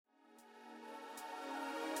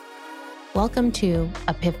Welcome to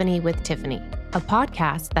Epiphany with Tiffany, a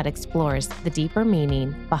podcast that explores the deeper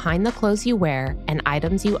meaning behind the clothes you wear and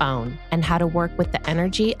items you own, and how to work with the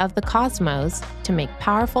energy of the cosmos to make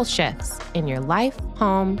powerful shifts in your life,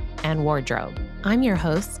 home, and wardrobe. I'm your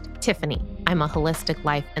host, Tiffany. I'm a holistic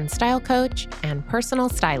life and style coach and personal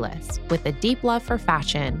stylist with a deep love for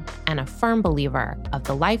fashion and a firm believer of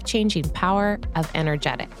the life-changing power of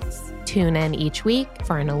energetics. Tune in each week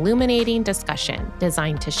for an illuminating discussion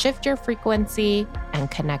designed to shift your frequency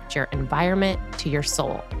and connect your environment to your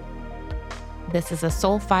soul. This is a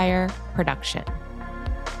Soulfire production.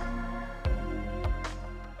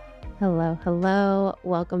 Hello.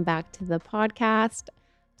 Welcome back to the podcast.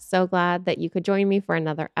 So glad that you could join me for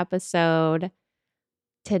another episode.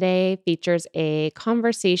 Today features a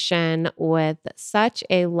conversation with such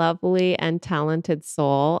a lovely and talented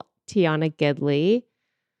soul, Tiana Gidley.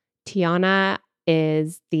 Tiana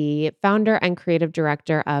is the founder and creative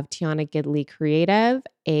director of Tiana Gidley Creative,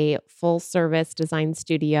 a full-service design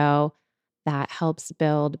studio that helps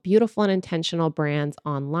build beautiful and intentional brands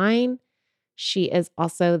online. She is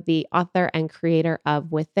also the author and creator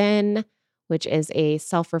of Within, which is a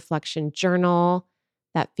self-reflection journal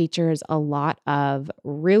that features a lot of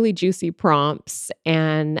really juicy prompts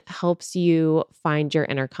and helps you find your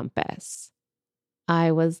inner compass.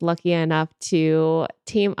 I was lucky enough to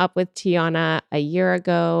team up with Tiana a year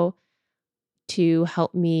ago to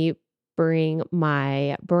help me bring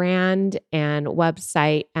my brand and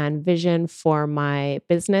website and vision for my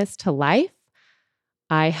business to life.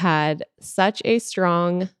 I had such a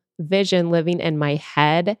strong vision living in my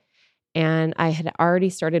head, and I had already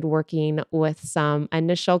started working with some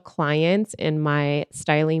initial clients in my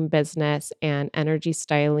styling business and energy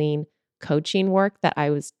styling coaching work that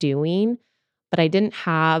I was doing. But I didn't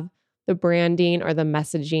have the branding or the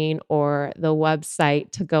messaging or the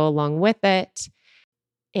website to go along with it.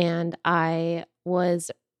 And I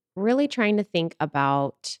was really trying to think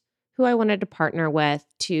about who I wanted to partner with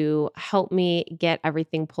to help me get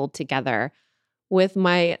everything pulled together. With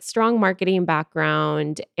my strong marketing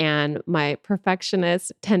background and my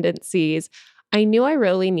perfectionist tendencies, I knew I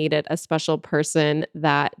really needed a special person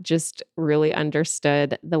that just really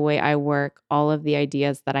understood the way I work, all of the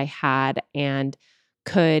ideas that I had, and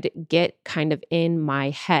could get kind of in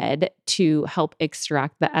my head to help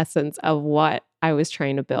extract the essence of what I was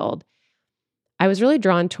trying to build. I was really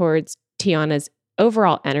drawn towards Tiana's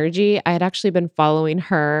overall energy. I had actually been following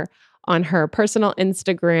her on her personal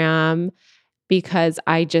Instagram because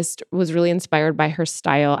I just was really inspired by her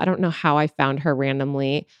style. I don't know how I found her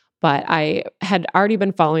randomly, but I had already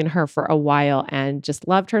been following her for a while and just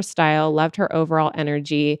loved her style, loved her overall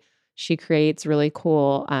energy. She creates really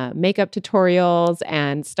cool makeup tutorials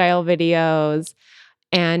and style videos,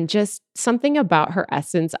 and just something about her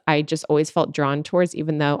essence I just always felt drawn towards,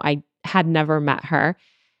 even though I had never met her.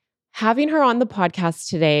 Having her on the podcast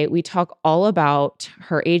today, we talk all about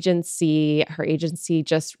her agency. Her agency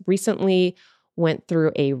just recently went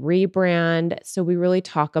through a rebrand. So we really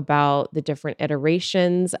talk about the different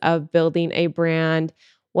iterations of building a brand,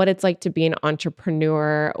 what it's like to be an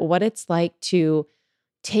entrepreneur, what it's like to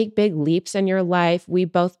take big leaps in your life. We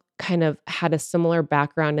both kind of had a similar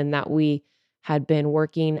background in that we had been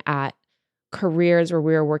working at careers where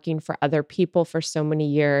we were working for other people for so many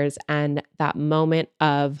years. And that moment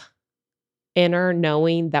of inner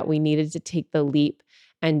knowing that we needed to take the leap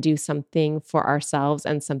and do something for ourselves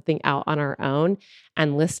and something out on our own,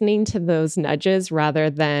 and listening to those nudges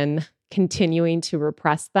rather than continuing to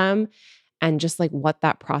repress them, and just like what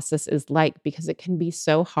that process is like, because it can be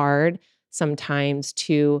so hard sometimes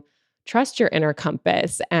to trust your inner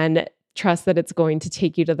compass and trust that it's going to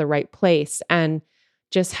take you to the right place, and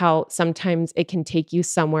just how sometimes it can take you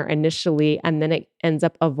somewhere initially and then it ends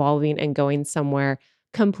up evolving and going somewhere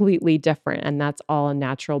completely different. And that's all a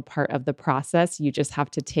natural part of the process. You just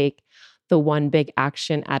have to take the one big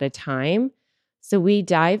action at a time. So we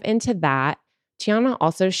dive into that. Tiana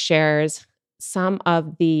also shares some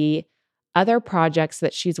of the other projects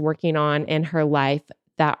that she's working on in her life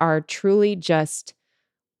that are truly just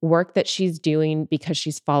work that she's doing because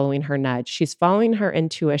she's following her nudge. She's following her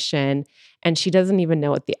intuition, and she doesn't even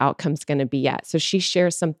know what the outcome's going to be yet. So she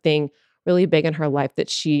shares something really big in her life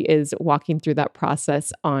that she is walking through that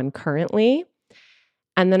process on currently.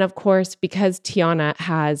 And then, of course, because Tiana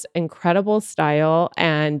has incredible style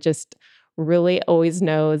and just really always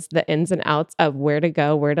knows the ins and outs of where to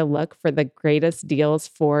go, where to look for the greatest deals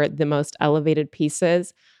for the most elevated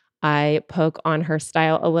pieces, I poke on her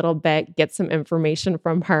style a little bit, get some information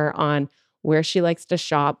from her on where she likes to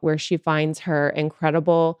shop, where she finds her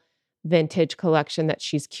incredible vintage collection that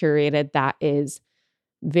she's curated that is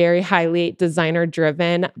very highly designer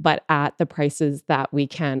driven, but at the prices that we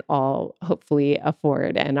can all hopefully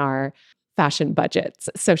afford and our fashion budgets.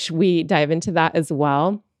 So should we dive into that as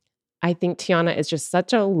well? I think Tiana is just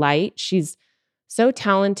such a light. She's so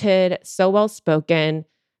talented, so well spoken,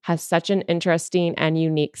 has such an interesting and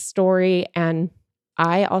unique story. And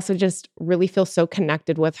I also just really feel so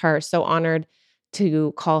connected with her, so honored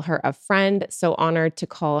to call her a friend, so honored to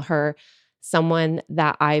call her someone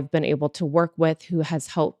that I've been able to work with who has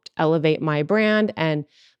helped elevate my brand and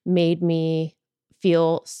made me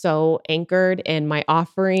feel so anchored in my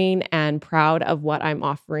offering and proud of what I'm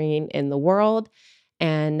offering in the world.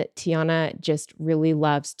 And Tiana just really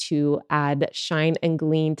loves to add shine and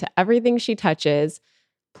gleam to everything she touches.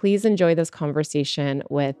 Please enjoy this conversation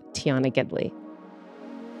with Tiana Gidley.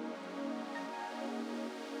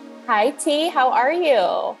 Hi, T. How are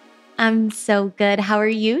you? I'm so good. How are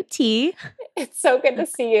you, T? It's so good to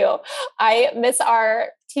see you. I miss our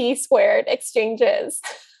T squared exchanges.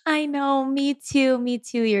 I know, me too. Me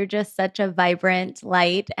too. You're just such a vibrant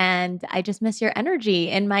light, and I just miss your energy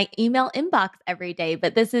in my email inbox every day.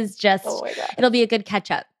 But this is Oh just, my God. it'll be a good catch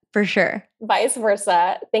up for sure. Vice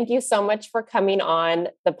versa. Thank you so much for coming on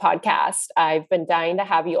the podcast. I've been dying to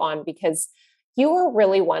have you on because you were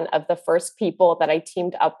really one of the first people that I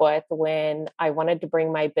teamed up with when I wanted to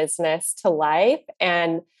bring my business to life,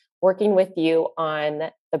 and working with you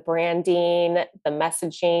on the branding, the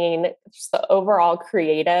messaging, just the overall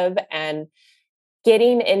creative, and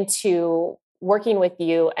getting into working with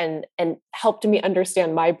you and helped me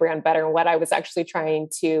understand my brand better and what I was actually trying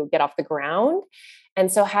to get off the ground. And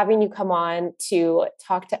so having you come on to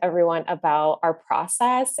talk to everyone about our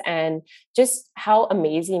process and just how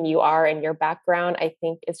amazing you are and your background, I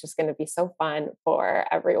think is just going to be so fun for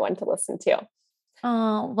everyone to listen to.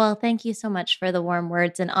 Oh, well, thank you so much for the warm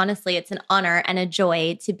words. And honestly, it's an honor and a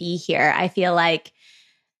joy to be here. I feel like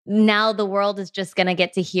now the world is just going to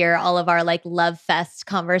get to hear all of our like love fest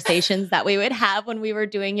conversations that we would have when we were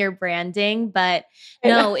doing your branding. But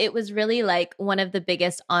no, it was really like one of the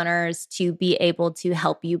biggest honors to be able to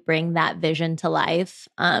help you bring that vision to life.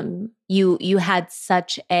 You had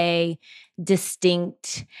such a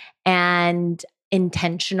distinct and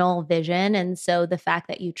intentional vision. And so the fact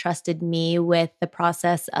that you trusted me with the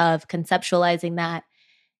process of conceptualizing that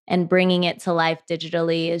and bringing it to life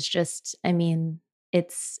digitally is just, I mean,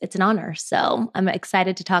 it's an honor. So I'm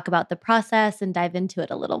excited to talk about the process and dive into it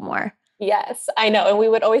a little more. Yes, I know. And we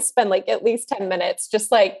would always spend like at least 10 minutes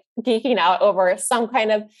just like geeking out over some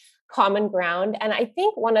kind of common ground. And I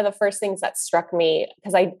think one of the first things that struck me,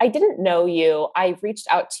 because I didn't know you, I reached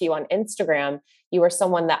out to you on Instagram. You were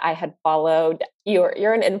someone that I had followed.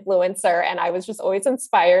 You're an influencer, and I was just always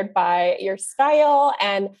inspired by your style.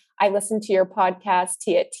 And I listened to your podcast,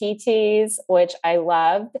 Tea at TT's, which I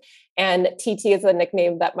loved. And TT is a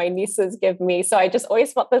nickname that my nieces give me. So I just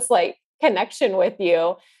always felt this like connection with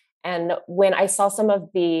you. And when I saw some of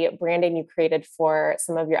the branding you created for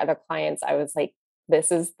some of your other clients, I was like,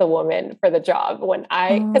 this is the woman for the job.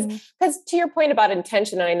 Because to your point about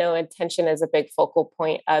intention, I know intention is a big focal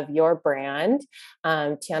point of your brand,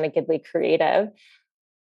 Tiana Gidley Creative.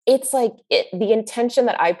 It's like the intention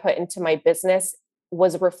that I put into my business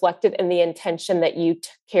was reflected in the intention that you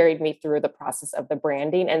carried me through the process of the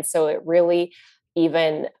branding. And so it really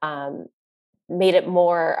even made it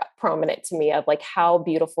more prominent to me of like how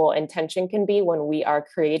beautiful intention can be when we are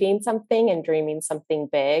creating something and dreaming something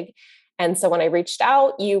big. And so when I reached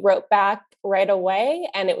out, you wrote back right away,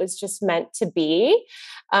 and it was just meant to be.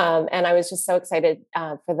 And I was just so excited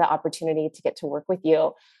for the opportunity to get to work with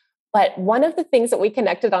you. But one of the things that we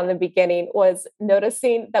connected on in the beginning was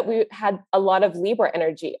noticing that we had a lot of Libra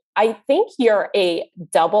energy. I think you're a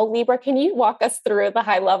double Libra. Can you walk us through the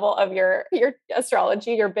high level of your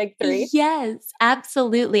astrology, your big three? Yes,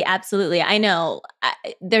 absolutely. Absolutely. I know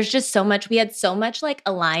there's just so much, we had so much like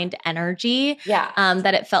aligned energy Yeah.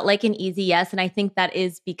 that it felt like an easy yes. And I think that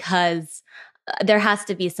is because there has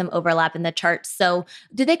to be some overlap in the charts. So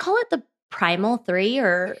do they call it the primal three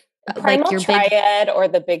or like Primal your big? triad or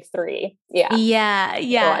the big three. Yeah. Yeah. Go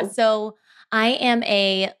Yeah. on. So I am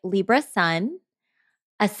a Libra sun,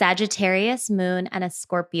 a Sagittarius moon, and a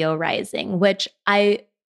Scorpio rising, which I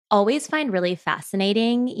always find really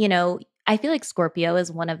fascinating. You know, I feel like Scorpio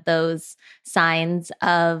is one of those signs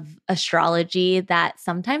of astrology that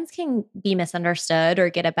sometimes can be misunderstood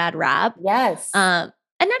or get a bad rap. Yes.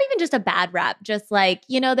 And not even just a bad rap, just like,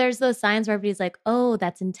 you know, there's those signs where everybody's like, oh,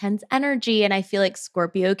 that's intense energy. And I feel like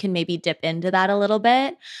Scorpio can maybe dip into that a little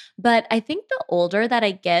bit. But I think the older that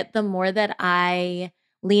I get, the more that I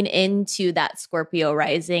lean into that Scorpio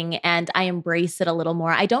rising and I embrace it a little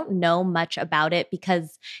more. I don't know much about it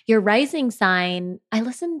because your rising sign, I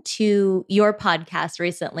listened to your podcast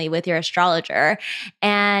recently with your astrologer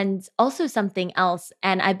and also something else.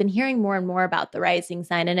 And I've been hearing more and more about the rising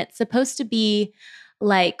sign, and it's supposed to be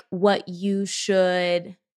like what you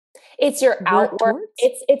should It's your work outward,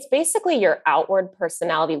 towards. it's basically your outward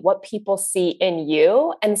personality, what people see in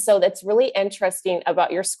you. And so that's really interesting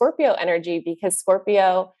about your Scorpio energy, because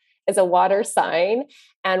Scorpio is a water sign,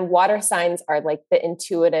 and water signs are like the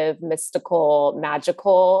intuitive, mystical,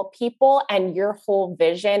 magical people. And your whole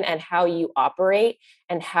vision and how you operate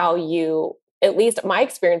and how you, at least my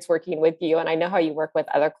experience working with you, and I know how you work with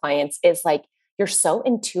other clients, is like you're so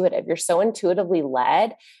intuitive, you're so intuitively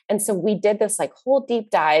led. And so we did this like whole deep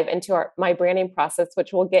dive into my branding process,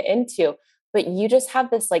 which we'll get into. But you just have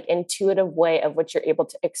this like intuitive way of which you're able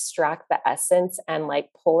to extract the essence and like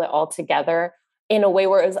pull it all together in a way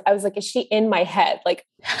where I was like, is she in my head? Like,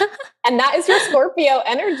 and that is your Scorpio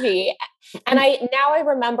energy. And I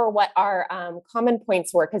remember what our common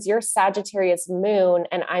points were, because you're Sagittarius moon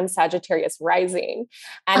and I'm Sagittarius rising.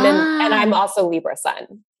 And I'm also Libra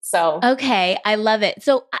sun. So, Okay, I love it.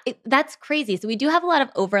 So that's crazy. So we do have a lot of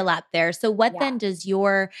overlap there. So what yeah. then does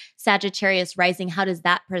your Sagittarius rising, how does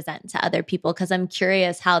that present to other people? Because I'm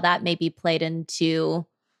curious how that maybe played into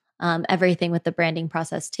everything with the branding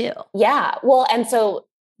process too. Yeah. Well, and so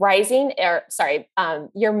rising, or sorry,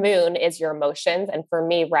 your moon is your emotions. And for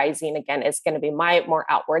me, rising again is going to be my more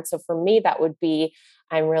outward. So for me, that would be,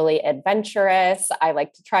 I'm really adventurous. I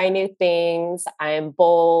like to try new things. I'm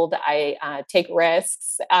bold. I take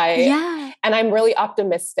risks. Yeah. And I'm really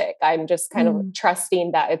optimistic. I'm just kind of Mm.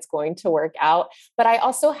 trusting that it's going to work out. But I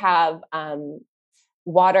also have,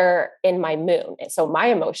 water in my moon. So my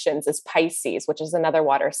emotions is Pisces, which is another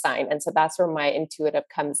water sign. And so that's where my intuitive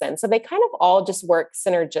comes in. So they kind of all just work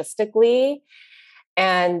synergistically.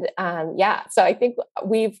 And yeah, so I think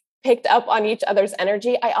we've picked up on each other's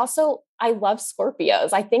energy. I love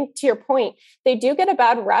Scorpios. I think to your point, they do get a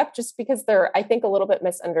bad rep just because they're, I think, a little bit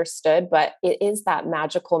misunderstood, but it is that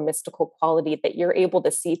magical, mystical quality that you're able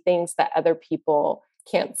to see things that other people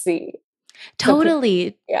can't see. So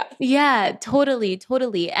Totally. yeah. Yeah, totally,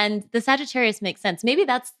 totally. And the Sagittarius makes sense. Maybe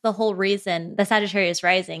that's the whole reason, the Sagittarius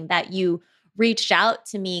rising, that you reached out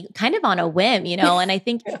to me kind of on a whim, you know? And I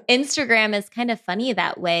think Yeah. Instagram is kind of funny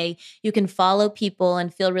that way. You can follow people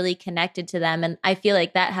and feel really connected to them. And I feel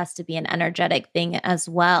like that has to be an energetic thing as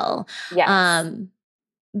well. Yes. Um,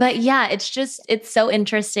 but yeah, it's so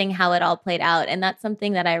interesting how it all played out. And that's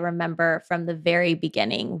something that I remember from the very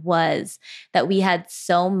beginning was that we had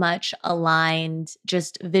so much aligned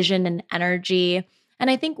just vision and energy. And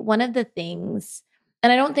I think one of the things,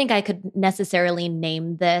 and I don't think I could necessarily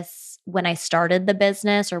name this when I started the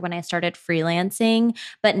business or when I started freelancing,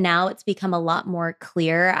 but now it's become a lot more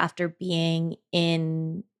clear after being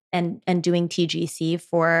in and doing TGC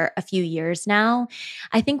for a few years now.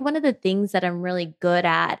 I think one of the things that I'm really good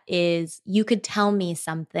at is you could tell me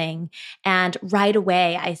something and right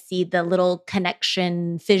away I see the little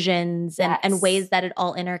connection fissions and ways Yes. that it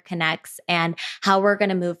all interconnects and how we're going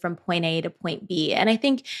to move from point A to point B. And I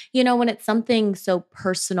think, you know, when it's something so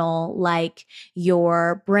personal like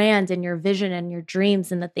your brand and your vision and your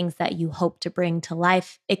dreams and the things that you hope to bring to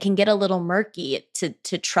life, it can get a little murky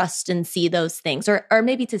to trust and see those things, or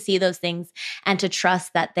maybe to see those things and to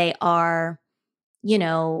trust that they are, you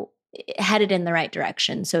know, headed in the right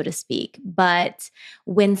direction, so to speak. But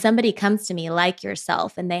when somebody comes to me like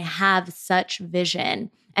yourself and they have such vision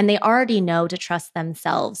and they already know to trust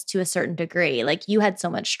themselves to a certain degree, like you had so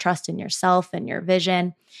much trust in yourself and your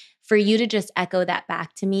vision, for you to just echo that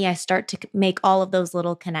back to me, I start to make all of those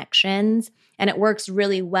little connections. And it works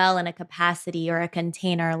really well in a capacity or a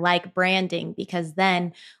container like branding, because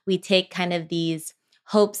then we take kind of these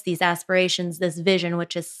hopes, these aspirations, this vision,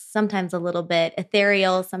 which is sometimes a little bit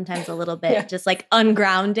ethereal, sometimes a little bit Yeah. just like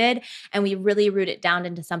ungrounded. And we really root it down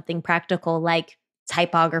into something practical like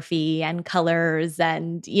typography and colors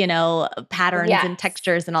and, you know, patterns Yes. and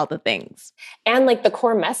textures and all the things. And like the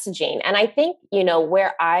core messaging. And I think, you know,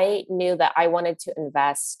 where I knew that I wanted to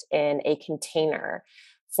invest in a container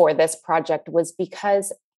for this project was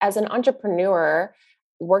because as an entrepreneur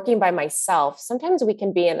working by myself, sometimes we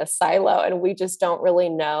can be in a silo and we just don't really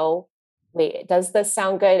know, wait, does this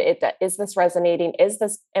sound good? Is this resonating?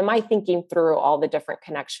 Am I thinking through all the different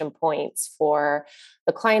connection points for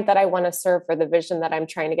the client that I want to serve, for the vision that I'm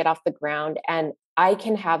trying to get off the ground? And I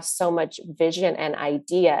can have so much vision and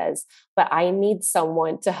ideas, but I need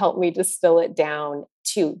someone to help me distill it down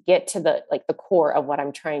to get to the core of what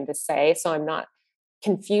I'm trying to say. So I'm not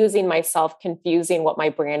confusing myself, confusing what my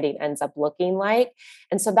branding ends up looking like.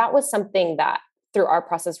 And so that was something that through our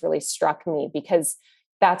process really struck me, because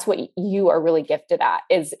that's what you are really gifted at,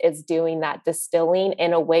 is doing that distilling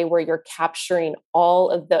in a way where you're capturing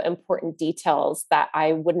all of the important details that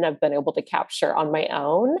I wouldn't have been able to capture on my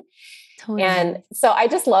own. Totally. And so I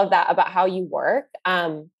just love that about how you work.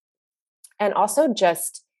 And also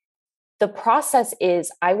just the process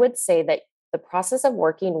is, I would say that the process of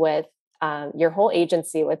working with your whole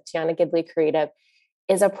agency with Tiana Gidley Creative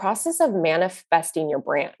is a process of manifesting your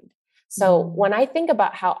brand. So when I think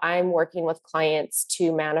about how I'm working with clients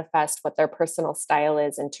to manifest what their personal style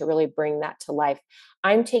is and to really bring that to life,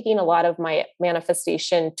 I'm taking a lot of my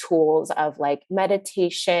manifestation tools of like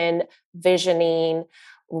meditation, visioning,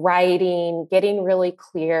 writing, getting really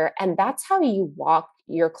clear. And that's how you walk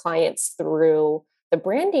your clients through the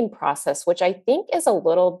branding process, which I think is a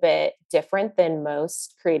little bit different than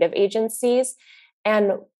most creative agencies.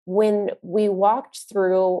 And when we walked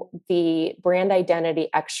through the brand identity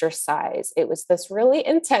exercise, it was this really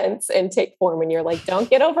intense intake form. And you're like, don't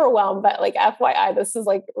get overwhelmed, but like, FYI, this is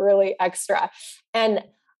like really extra. And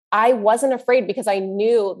I wasn't afraid because I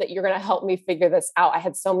knew that you're going to help me figure this out. I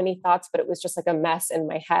had so many thoughts, but it was just like a mess in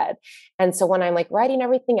my head. And so when I'm like writing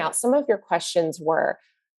everything out, some of your questions were,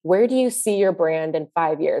 where do you see your brand in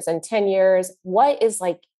 5 years and 10 years? What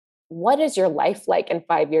is your life like in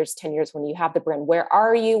 5 years, 10 years when you have the brand? Where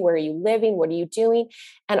are you? Where are you living? What are you doing?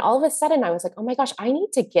 And all of a sudden I was like, oh my gosh, I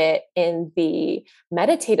need to get in the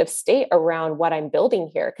meditative state around what I'm building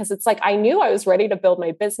here. Cause it's like, I knew I was ready to build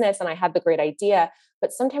my business and I had the great idea,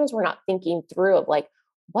 but sometimes we're not thinking through of like,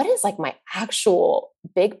 what is like my actual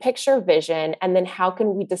big picture vision? And then how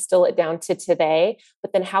can we distill it down to today?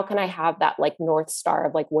 But then how can I have that like North Star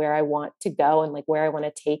of like where I want to go and like where I want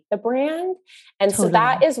to take the brand? And so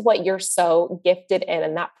that is what you're so gifted in.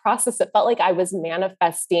 And that process, it felt like I was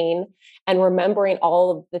manifesting and remembering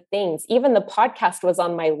all of the things. Even the podcast was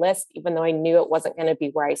on my list, even though I knew it wasn't going to be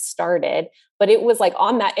where I started, but it was like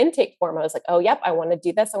on that intake form. I was like, oh, yep, I want to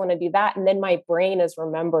do this. I want to do that. And then my brain is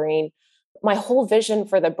remembering my whole vision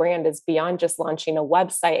for the brand is beyond just launching a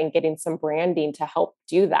website and getting some branding to help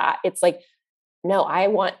do that. It's like, no, I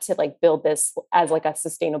want to like build this as like a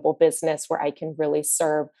sustainable business where I can really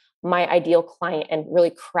serve my ideal client and really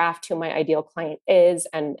craft who my ideal client is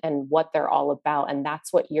and what they're all about. And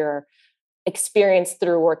that's what your experience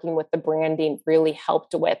through working with the branding really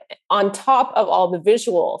helped with, on top of all the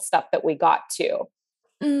visual stuff that we got to.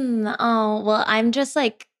 Oh, well, I'm just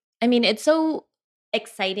like, I mean, it's so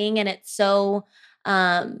exciting and it's so,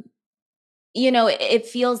 um, it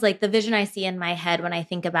feels like the vision I see in my head when I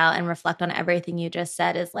think about and reflect on everything you just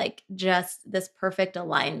said is like just this perfect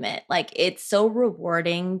alignment. Like it's so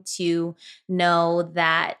rewarding to know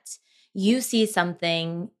that you see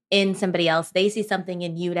something in somebody else, they see something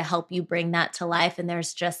in you to help you bring that to life. And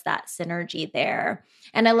there's just that synergy there.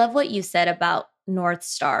 And I love what you said about North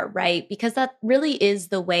Star, right? Because that really is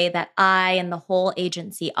the way that I and the whole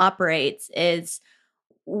agency operates is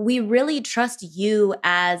we really trust you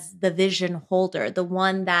as the vision holder, the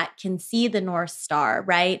one that can see the North Star,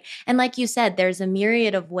 right? And like you said, there's a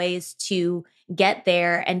myriad of ways to get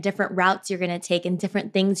there and different routes you're going to take and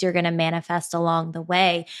different things you're going to manifest along the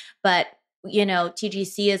way. But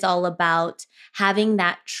TGC is all about having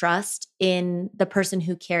that trust in the person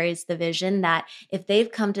who carries the vision that if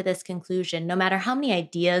they've come to this conclusion, no matter how many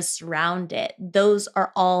ideas surround it, those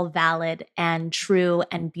are all valid and true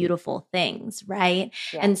and beautiful things, right?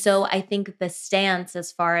 Yes. And so I think the stance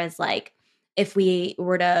as far as like, if we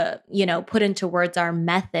were to, put into words our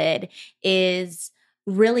method is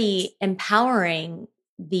really empowering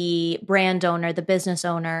the brand owner, the business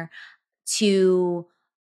owner to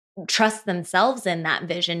trust themselves in that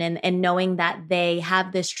vision and knowing that they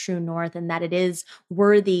have this true north and that it is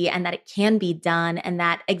worthy and that it can be done and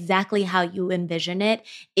that exactly how you envision it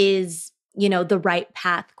is the right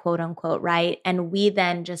path, quote unquote, right? And we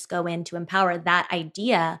then just go in to empower that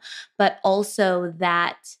idea, but also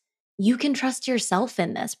that you can trust yourself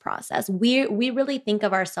in this process. We really think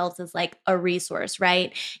of ourselves as like a resource,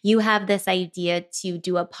 right? You have this idea to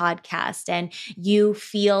do a podcast and you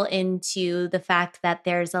feel into the fact that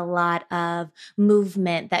there's a lot of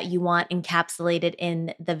movement that you want encapsulated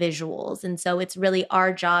in the visuals. And so it's really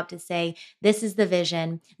our job to say, this is the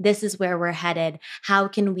vision, this is where we're headed. How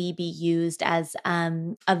can we be used as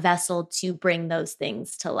a vessel to bring those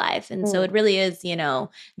things to life? And so it really is,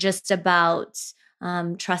 just about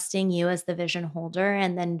trusting you as the vision holder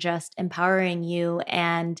and then just empowering you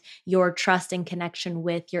and your trust and connection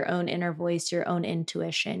with your own inner voice, your own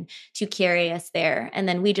intuition to carry us there. And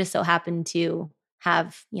then we just so happen to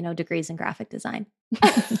have, degrees in graphic design.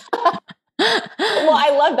 Well,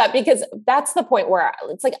 I love that because that's the point where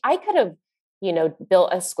it's like I could have,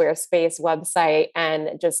 built a Squarespace website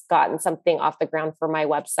and just gotten something off the ground for my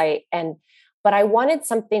website. But I wanted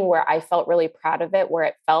something where I felt really proud of it, where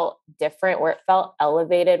it felt different, where it felt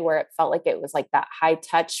elevated, where it felt like it was like that high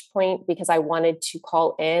touch point, because I wanted to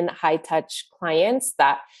call in high touch clients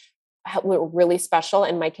that were really special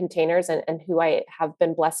in my containers and who I have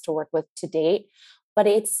been blessed to work with to date. But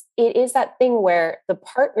it is that thing where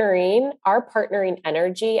our partnering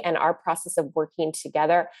energy and our process of working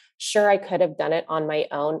together, sure, I could have done it on my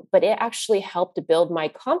own, but it actually helped build my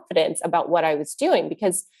confidence about what I was doing,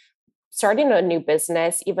 because starting a new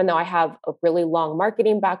business, even though I have a really long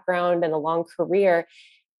marketing background and a long career,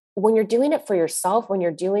 when you're doing it for yourself, when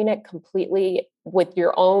you're doing it completely with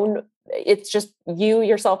your own, it's just you,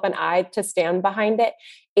 yourself, and I to stand behind it.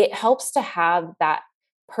 It helps to have that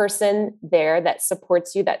person there that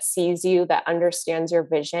supports you, that sees you, that understands your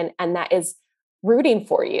vision, and that is rooting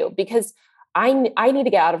for you. Because I need to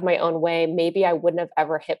get out of my own way. Maybe I wouldn't have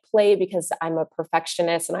ever hit play because I'm a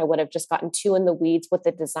perfectionist and I would have just gotten too in the weeds with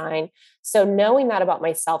the design. So knowing that about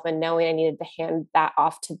myself and knowing I needed to hand that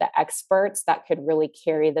off to the experts that could really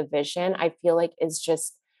carry the vision, I feel like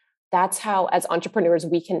that's how, as entrepreneurs,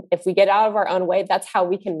 we can, if we get out of our own way, that's how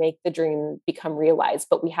we can make the dream become realized.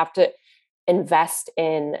 But we have to invest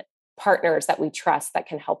in partners that we trust that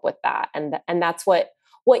can help with that. And that's what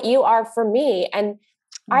you are for me. And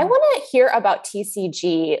I want to hear about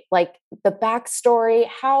TCG, like the backstory,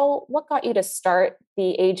 what got you to start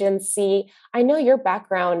the agency? I know your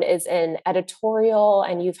background is in editorial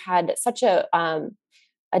and you've had such a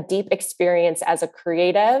deep experience as a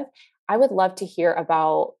creative. I would love to hear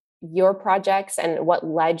about your projects and what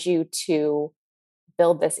led you to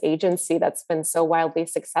build this agency that's been so wildly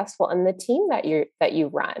successful, and the team that you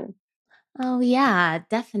run. Oh, yeah,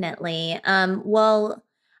 definitely. Well,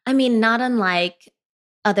 I mean, not unlike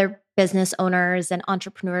other business owners and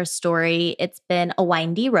entrepreneurs' story, it's been a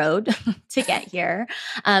windy road to get here.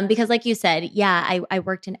 Because, like you said, yeah, I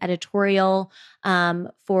worked in editorial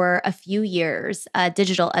for a few years,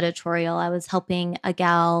 digital editorial. I was helping a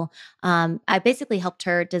gal. I basically helped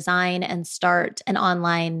her design and start an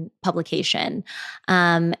online publication.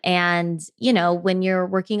 When you're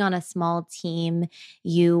working on a small team,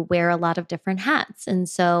 you wear a lot of different hats. And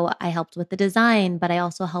so I helped with the design, but I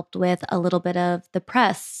also helped with a little bit of the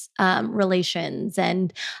press relations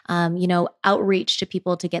and, outreach to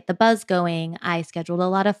people to get the buzz going. I scheduled a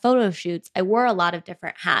lot of photo shoots. I wore a lot of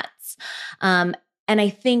different hats. And I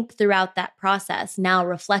think throughout that process, now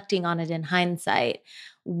reflecting on it in hindsight,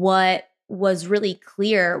 what's really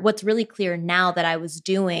clear now that I was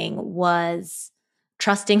doing was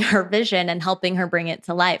trusting her vision and helping her bring it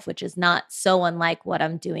to life, which is not so unlike what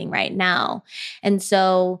I'm doing right now. And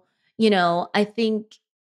so, I think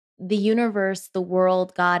the universe, the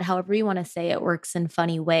world, God, however you want to say it, works in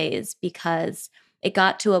funny ways, because it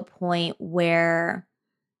got to a point where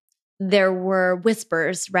there were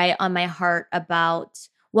whispers right on my heart about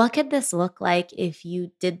what could this look like if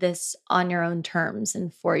you did this on your own terms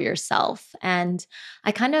and for yourself. And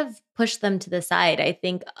I kind of pushed them to the side. I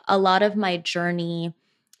think a lot of my journey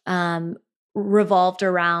um, revolved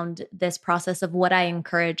around this process of what I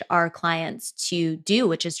encourage our clients to do,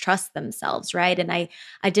 which is trust themselves, right? And I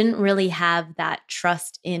didn't really have that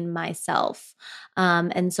trust in myself.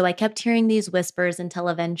 And so I kept hearing these whispers until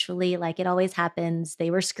eventually, like it always happens,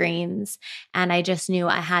 they were screams, and I just knew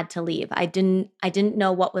I had to leave. I didn't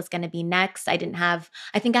know what was going to be next. I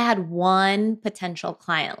think I had one potential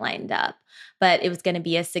client lined up, but it was going to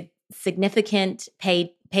be a significant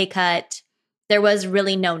pay cut. There was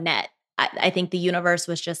really no net. I think the universe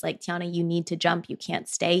was just like, Tiana, you need to jump. You can't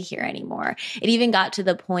stay here anymore. It even got to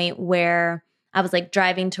the point where I was like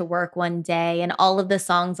driving to work one day and all of the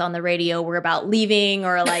songs on the radio were about leaving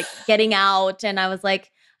or like getting out. And I was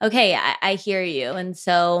like, okay, I hear you. And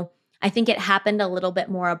so I think it happened a little bit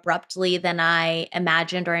more abruptly than I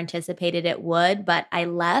imagined or anticipated it would, but I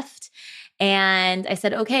left. And I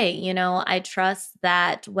said, okay, I trust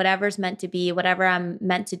that whatever's meant to be, whatever I'm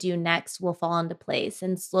meant to do next will fall into place.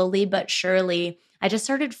 And slowly but surely, I just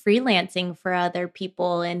started freelancing for other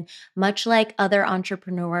people. And much like other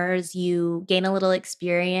entrepreneurs, you gain a little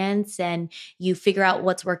experience and you figure out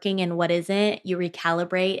what's working and what isn't. You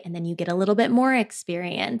recalibrate and then you get a little bit more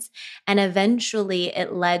experience. And eventually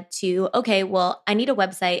it led to, okay, well, I need a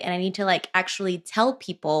website and I need to like actually tell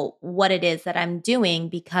people what it is that I'm doing,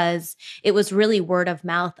 because it was really word of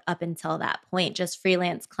mouth up until that point, just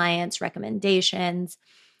freelance clients, recommendations.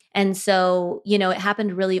 And so, it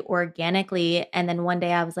happened really organically. And then one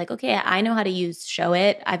day I was like, okay, I know how to use Show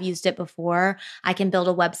It. I've used it before. I can build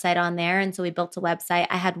a website on there. And so we built a website.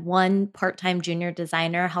 I had one part-time junior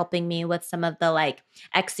designer helping me with some of the like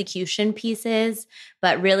execution pieces,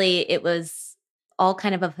 but really it was all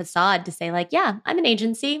kind of a facade to say like, yeah, I'm an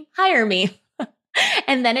agency, hire me.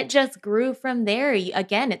 And then it just grew from there.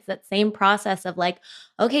 Again, it's that same process of like,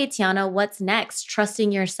 okay, Tiana, what's next?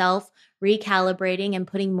 Trusting yourself, recalibrating and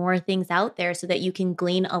putting more things out there so that you can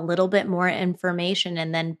glean a little bit more information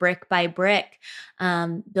and then brick by brick,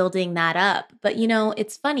 building that up. But,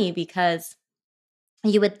 it's funny because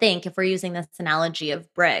you would think if we're using this analogy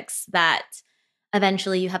of bricks that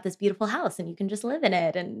eventually you have this beautiful house and you can just live in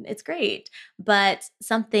it and it's great. But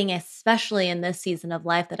something, especially in this season of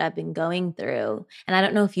life that I've been going through, and I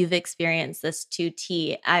don't know if you've experienced this too,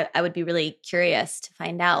 T, I would be really curious to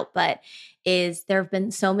find out, but is there have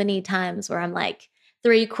been so many times where I'm like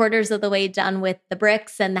 3/4 of the way done with the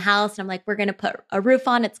bricks and the house. And I'm like, we're going to put a roof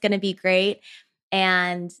on. It's going to be great.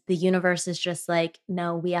 And the universe is just like,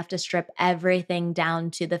 no, we have to strip everything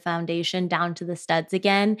down to the foundation, down to the studs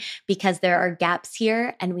again, because there are gaps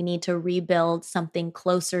here and we need to rebuild something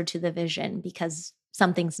closer to the vision because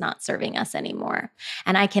something's not serving us anymore.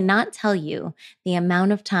 And I cannot tell you the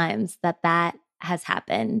amount of times that that has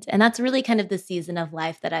happened. And that's really kind of the season of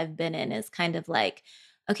life that I've been in is kind of like,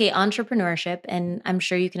 okay, entrepreneurship, and I'm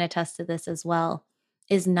sure you can attest to this as well,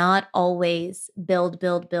 is not always build,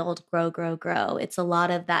 build, build, grow, grow, grow. It's a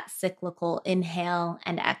lot of that cyclical inhale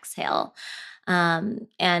and exhale.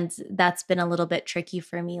 And that's been a little bit tricky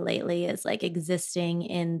for me lately is like existing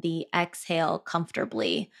in the exhale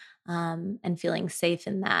comfortably, and feeling safe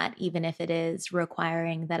in that, even if it is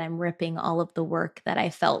requiring that I'm ripping all of the work that I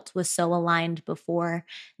felt was so aligned before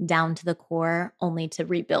down to the core, only to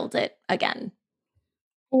rebuild it again.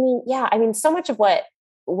 Yeah, so much of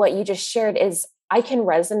what you just shared is I can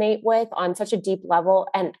resonate with on such a deep level.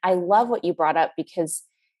 And I love what you brought up because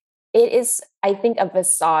it is, I think, a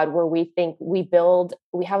facade where we think we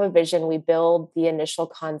have a vision, we build the initial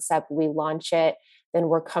concept, we launch it, then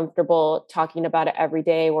we're comfortable talking about it every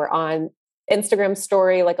day. We're on Instagram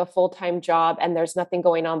story like a full-time job, and there's nothing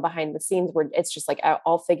going on behind the scenes where it's just like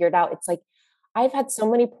all figured out. It's like I've had so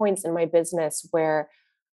many points in my business where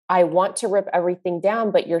I want to rip everything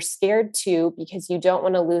down, but you're scared to because you don't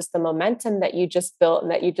want to lose the momentum that you just built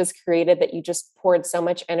and that you just created, that you just poured so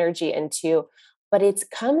much energy into. But it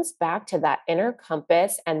comes back to that inner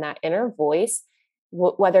compass and that inner voice,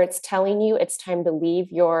 whether it's telling you it's time to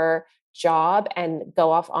leave your job and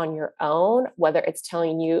go off on your own, whether it's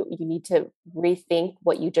telling you you need to rethink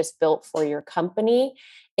what you just built for your company.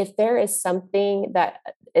 If there is something that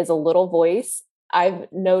is a little voice,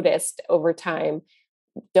 I've noticed over time,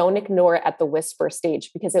 don't ignore it at the whisper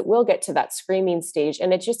stage because it will get to that screaming stage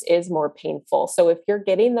and it just is more painful. So if you're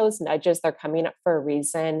getting those nudges, they're coming up for a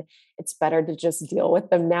reason. It's better to just deal with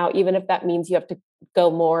them now, even if that means you have to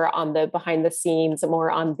go more on the behind the scenes,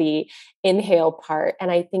 more on the inhale part.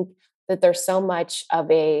 And I think that there's so much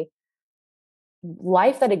of a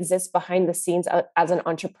life that exists behind the scenes as an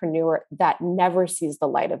entrepreneur that never sees the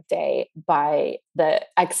light of day by the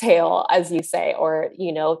exhale, as you say, or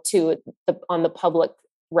to the on the public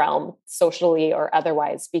realm, socially or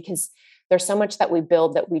otherwise, because there's so much that we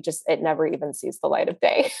build that it never even sees the light of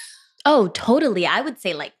day. Oh, totally. I would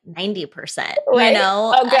say like 90%, Right?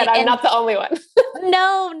 Oh, good. I'm not the only one.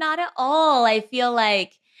 No, not at all. I feel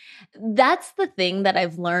like that's the thing that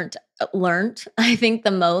I've learned I think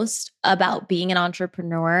the most about being an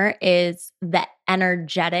entrepreneur is the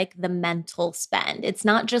energetic, the mental spend. It's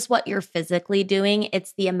not just what you're physically doing,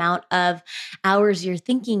 it's the amount of hours you're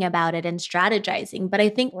thinking about it and strategizing. But I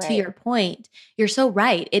think to Right. your point, you're so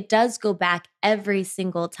right. It does go back every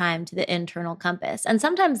single time to the internal compass. And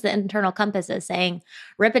sometimes the internal compass is saying,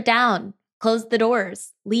 rip it down, close the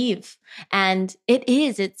doors, leave. And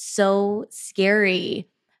it's so scary.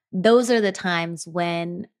 Those are the times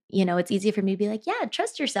when, it's easy for me to be like, yeah,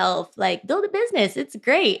 trust yourself, like build a business. It's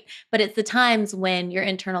great. But it's the times when your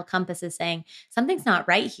internal compass is saying, something's not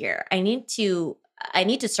right here. I need to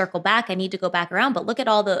circle back. I need to go back around. But look at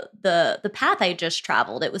all the path I just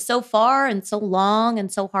traveled. It was so far and so long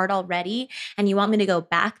and so hard already. And you want me to go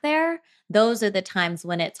back there? Those are the times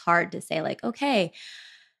when it's hard to say, like, okay,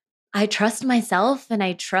 I trust myself and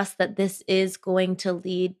I trust that this is going to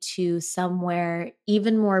lead to somewhere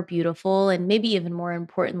even more beautiful and maybe even more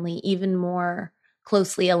importantly, even more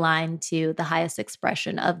closely aligned to the highest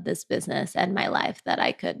expression of this business and my life that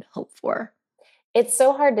I could hope for. It's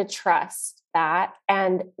so hard to trust that.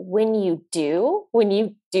 And when you do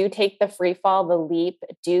take the free fall, the leap,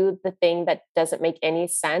 do the thing that doesn't make any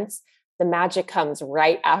sense, the magic comes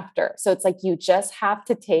right after. So it's like, you just have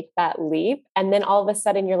to take that leap. And then all of a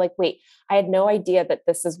sudden you're like, wait, I had no idea that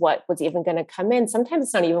this is what was even going to come in. Sometimes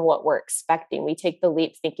it's not even what we're expecting. We take the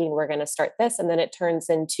leap thinking we're going to start this, and then it turns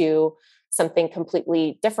into something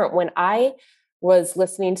completely different. When I was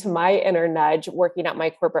listening to my inner nudge working at my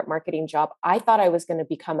corporate marketing job, I thought I was going to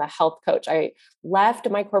become a health coach. I left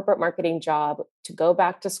my corporate marketing job to go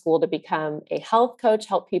back to school to become a health coach,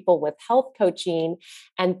 help people with health coaching.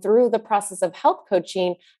 And through the process of health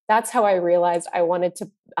coaching, that's how I realized I wanted to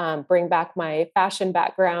bring back my fashion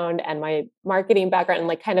background and my marketing background and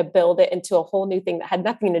like kind of build it into a whole new thing that had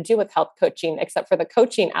nothing to do with health coaching except for the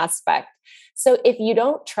coaching aspect. So if you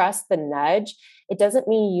don't trust the nudge, it doesn't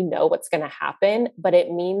mean you know what's going to happen, but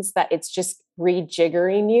it means that it's just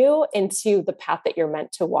rejiggering you into the path that you're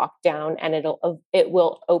meant to walk down, and it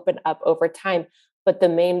will open up over time. But the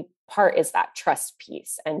main part is that trust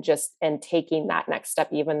piece and taking that next step,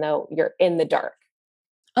 even though you're in the dark.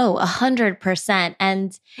 Oh, 100%.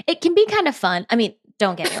 And it can be kind of fun. I mean,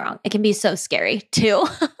 don't get me wrong. It can be so scary too.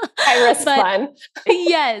 High risk But fun.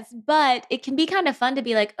 yes, but it can be kind of fun to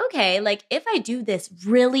be like, okay, like if I do this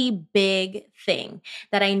really big thing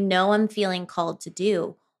that I know I'm feeling called to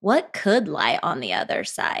do, what could lie on the other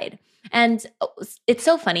side? And it's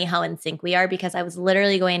so funny how in sync we are, because I was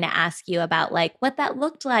literally going to ask you about like what that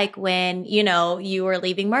looked like when, you were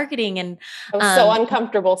leaving marketing and I was so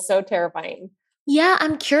uncomfortable, so terrifying. yeah,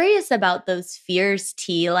 I'm curious about those fears,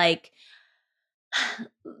 T. Like,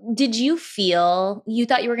 did you feel you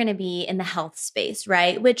thought you were going to be in the health space,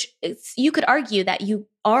 right? Which you could argue that you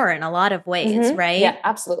are in a lot of ways, Yeah, right?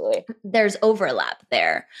 absolutely. There's overlap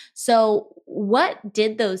there. So, what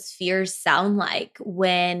did those fears sound like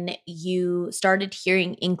when you started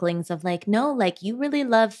hearing inklings of like, no, like you really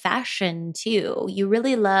love fashion too? You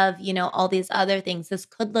really love, all these other things. This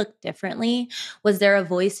could look differently. Was there a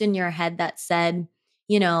voice in your head that said,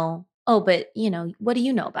 oh, but, what do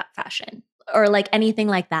you know about fashion? Or like anything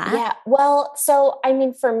like that? Yeah. Well, so I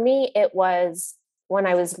mean, for me, it was when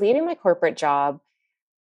I was leaving my corporate job,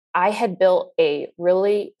 I had built a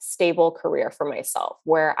really stable career for myself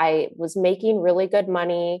where I was making really good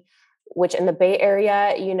money, which in the Bay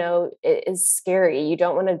Area, it is scary. You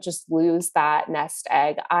don't want to just lose that nest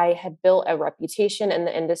egg. I had built a reputation in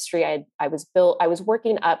the industry. I was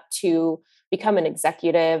working up to become an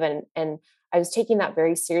executive, and I was taking that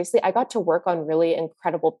very seriously. I got to work on really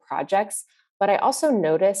incredible projects, but I also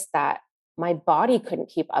noticed that my body couldn't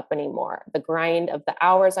keep up anymore. The grind of the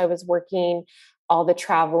hours I was working, all the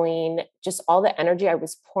traveling, just all the energy I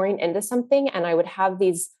was pouring into something. And I would have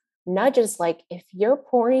these nudges like, if you're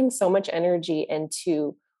pouring so much energy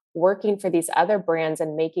into working for these other brands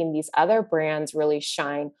and making these other brands really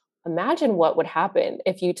shine, imagine what would happen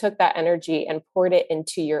if you took that energy and poured it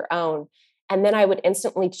into your own. And then I would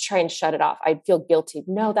instantly try and shut it off. I'd feel guilty.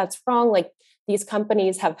 No, that's wrong. Like, these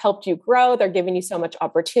companies have helped you grow. They're giving you so much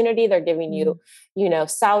opportunity. They're giving you,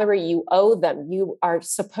 salary. You owe them. You are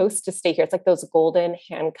supposed to stay here. It's like those golden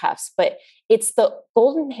handcuffs, but it's the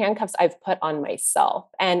golden handcuffs I've put on myself.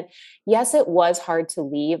 And yes, it was hard to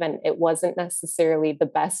leave, and it wasn't necessarily the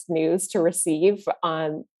best news to receive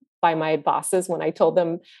by my bosses when I told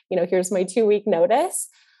them, here's my 2-week notice.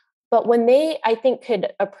 But when they, I think,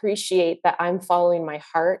 could appreciate that I'm following my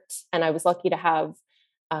heart, and I was lucky to have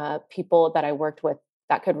people that I worked with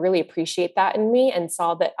that could really appreciate that in me and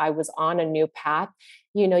saw that I was on a new path,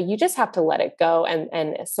 you just have to let it go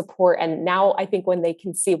and support. And now I think when they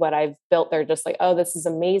can see what I've built, they're just like, oh, this is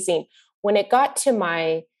amazing. When it got to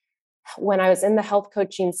when I was in the health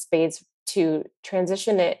coaching space to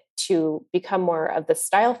transition it to become more of the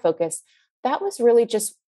style focus, that was really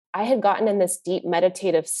just, I had gotten in this deep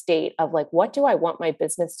meditative state of like, what do I want my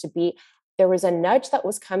business to be? There was a nudge that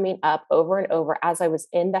was coming up over and over as I was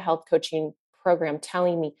in the health coaching program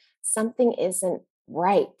telling me something isn't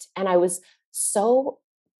right. And I was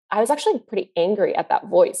actually pretty angry at that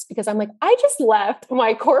voice because I'm like, I just left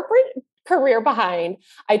my corporate career behind.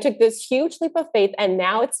 I took this huge leap of faith, and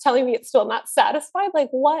now it's telling me it's still not satisfied. Like,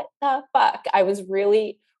 what the fuck? I was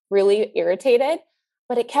really, really irritated,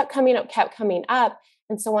 but it kept coming up, kept coming up.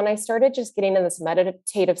 And so when I started just getting in this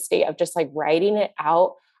meditative state of just like writing it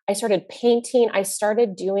out, I started painting. I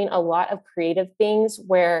started doing a lot of creative things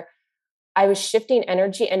where I was shifting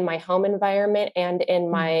energy in my home environment and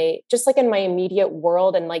just like in my immediate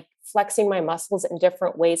world, and like flexing my muscles in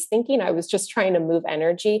different ways, thinking I was just trying to move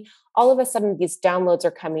energy. All of a sudden, these downloads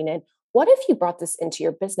are coming in. What if you brought this into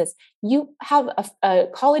your business? You have a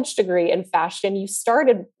college degree in fashion. You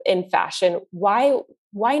started in fashion. Why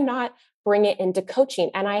not bring it into coaching?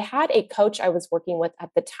 And I had a coach I was working with at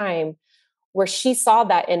the time where she saw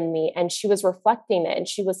that in me and she was reflecting it. And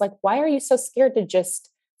she was like, why are you so scared to just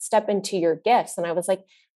step into your gifts? And I was like,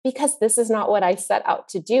 because this is not what I set out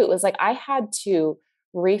to do. It was like I had to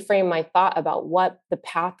reframe my thought about what the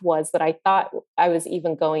path was that I thought I was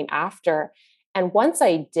even going after. And once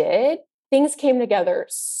I did, things came together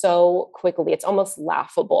so quickly. It's almost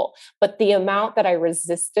laughable. But the amount that I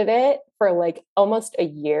resisted it for like almost a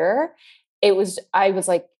year, I was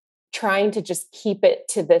like trying to just keep it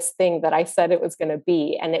to this thing that I said it was going to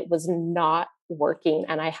be. And it was not working.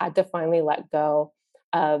 And I had to finally let go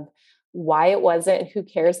of why it wasn't. Who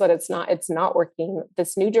cares that it's not working.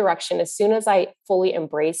 This new direction, as soon as I fully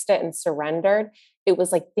embraced it and surrendered, it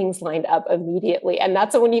was like things lined up immediately. And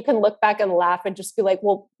that's when you can look back and laugh and just be like,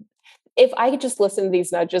 well, if I could just listen to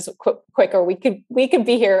these nudges quicker, we could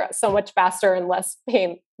be here so much faster and less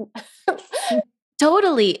pain.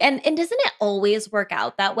 Totally. And doesn't it always work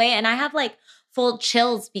out that way? And I have like full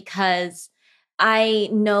chills because I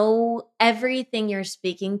know everything you're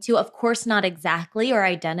speaking to, of course, not exactly or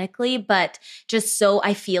identically, but just so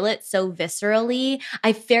I feel it so viscerally.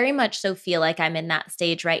 I very much so feel like I'm in that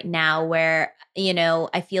stage right now where,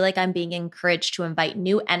 I feel like I'm being encouraged to invite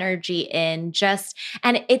new energy in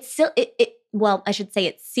and it's still, well, I should say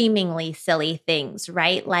it's seemingly silly things,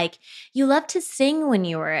 right? Like you love to sing when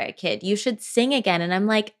you were a kid. You should sing again. And I'm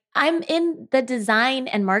like, I'm in the design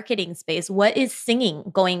and marketing space. What is singing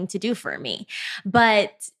going to do for me?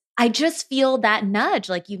 But I just feel that nudge,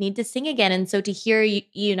 like you need to sing again. And so to hear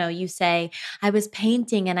you say, I was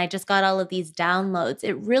painting and I just got all of these downloads,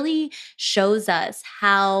 it really shows us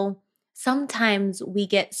how sometimes we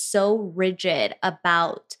get so rigid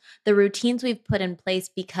about the routines we've put in place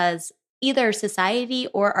because either society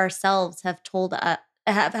or ourselves have told us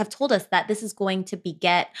have told us that this is going to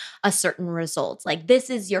beget a certain result. Like this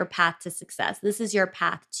is your path to success. This is your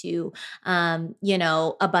path to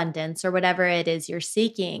abundance or whatever it is you're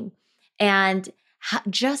seeking. And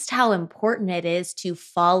just how important it is to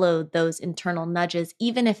follow those internal nudges,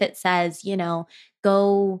 even if it says,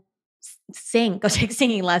 go sing, go take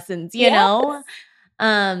singing lessons, Yes.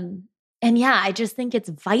 um, and yeah, I just think it's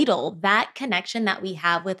vital that connection that we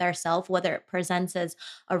have with ourselves, whether it presents as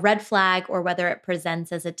a red flag or whether it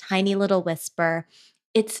presents as a tiny little whisper.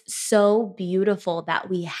 It's so beautiful that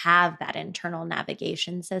we have that internal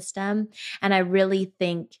navigation system. And I really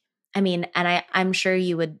think, I'm sure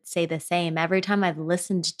you would say the same. Every time I've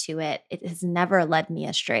listened to it, it has never led me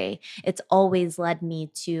astray. It's always led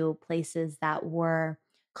me to places that were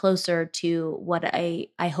closer to what I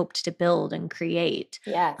hoped to build and create.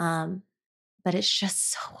 Yes. Um, but it's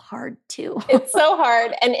just so hard too. It's so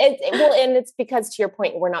hard. And it's because to your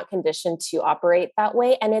point, we're not conditioned to operate that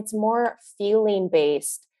way. And it's more feeling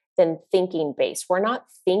based than thinking based. We're not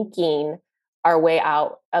thinking our way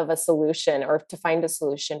out of a solution or to find a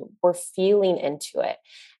solution. We're feeling into it.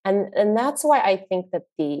 And that's why I think that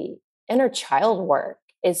the inner child work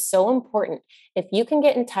is so important. If you can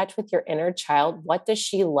get in touch with your inner child, what does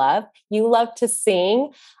she love? You love to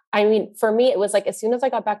sing. I mean, for me, it was like as soon as I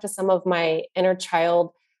got back to some of my inner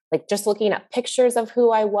child, like just looking at pictures of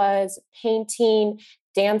who I was, painting,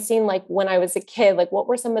 dancing, like when I was a kid, like what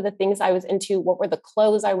were some of the things I was into? What were the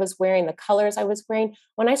clothes I was wearing, the colors I was wearing?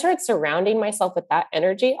 When I started surrounding myself with that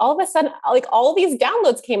energy, all of a sudden, like all these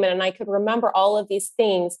downloads came in and I could remember all of these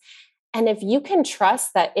things. And if you can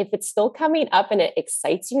trust that if it's still coming up and it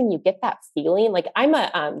excites you and you get that feeling, like I'm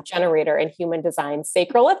a generator in human design,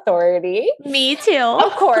 sacral authority. Me too.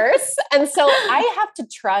 Of course. And so I have to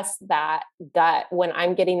trust that gut when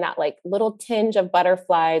I'm getting that like little tinge of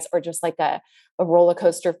butterflies or just like a roller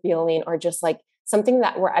coaster feeling or just like something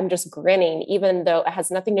that where I'm just grinning, even though it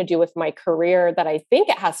has nothing to do with my career that I think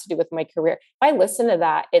it has to do with my career. If I listen to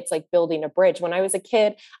that, it's like building a bridge. When I was a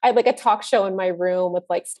kid, I had like a talk show in my room with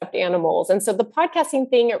like stuffed animals. And so the podcasting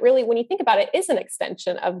thing, it really, when you think about it, is an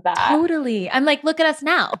extension of that. Totally. I'm like, look at us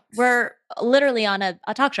now. We're literally on a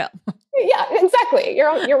talk show. Yeah, exactly.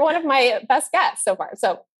 You're one of my best guests so far.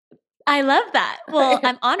 So I love that. Well,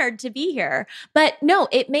 I'm honored to be here. But no,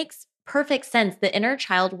 it makes perfect sense. The inner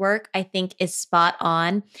child work, I think, is spot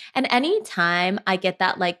on. And anytime I get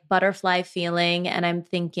that like butterfly feeling and I'm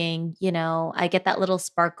thinking, I get that little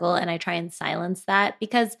sparkle and I try and silence that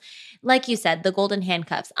because, like you said, the golden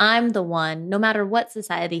handcuffs, I'm the one, no matter what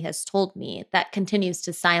society has told me, that continues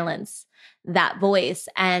to silence that voice.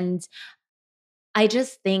 And I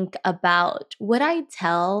just think about would I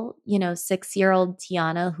tell, 6-year-old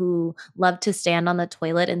Tiana who loved to stand on the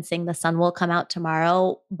toilet and sing The Sun Will Come Out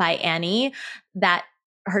Tomorrow by Annie that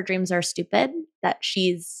her dreams are stupid, that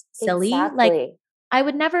she's silly. Like exactly. I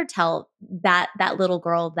would never tell that little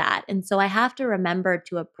girl that. And so I have to remember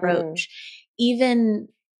to approach even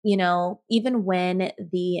even when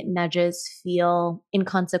the nudges feel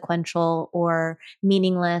inconsequential or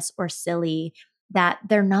meaningless or silly, that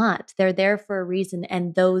they're not. They're there for a reason.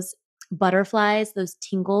 And those butterflies, those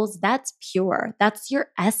tingles, that's pure. That's your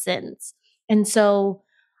essence. And so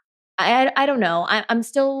I don't know. I'm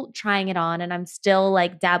still trying it on, and I'm still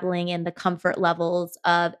like dabbling in the comfort levels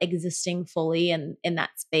of existing fully in that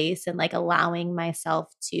space, and like allowing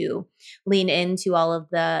myself to lean into all of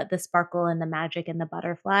the sparkle and the magic and the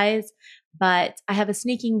butterflies. But I have a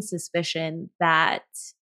sneaking suspicion that,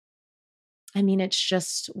 I mean, it's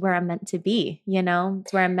just where I'm meant to be,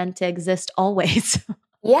 It's where I'm meant to exist always.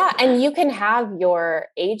 Yeah. And you can have your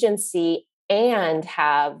agency and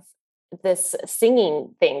have this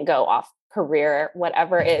singing thing go off, career,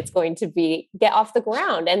 whatever it's going to be, get off the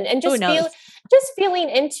ground, and Who just knows? just feeling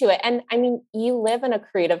into it. And I mean, you live in a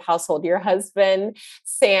creative household. Your husband,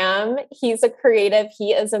 Sam, he's a creative,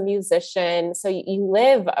 he is a musician. So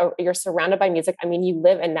you're surrounded by music. I mean, you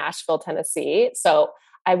live in Nashville, Tennessee. So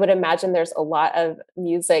I would imagine there's a lot of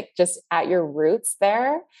music just at your roots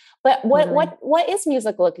there. But Totally. what is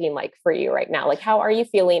music looking like for you right now? Like, how are you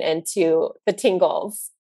feeling into the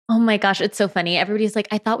tingles? Oh my gosh, it's so funny. Everybody's like,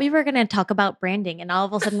 I thought we were going to talk about branding, and all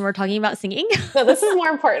of a sudden we're talking about singing. No, this is more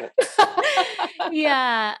important.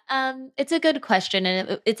 Yeah, it's a good question,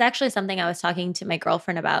 and it's actually something I was talking to my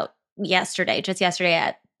girlfriend about just yesterday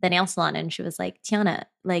at the nail salon, and she was like, "Tiana,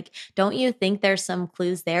 like, don't you think there's some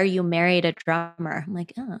clues there? You married a drummer." I'm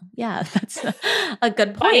like, "Oh, yeah, that's a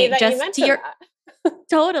good Funny point." that you Just to mentioned your that.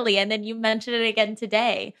 totally, and then you mentioned it again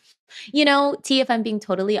today. T, if I'm being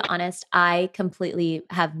totally honest, I completely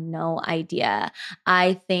have no idea.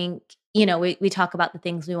 I think, we talk about the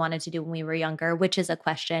things we wanted to do when we were younger, which is a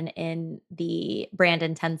question in the brand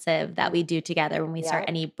intensive that we do together when we start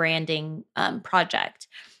Yeah. any branding project.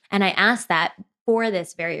 And I asked that for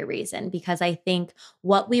this very reason, because I think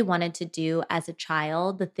what we wanted to do as a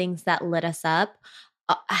child, the things that lit us up,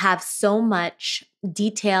 have so much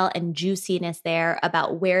detail and juiciness there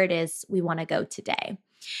about where it is we want to go today.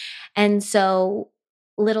 And so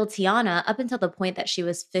little Tiana, up until the point that she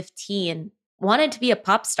was 15, wanted to be a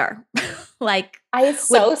pop star. Like I would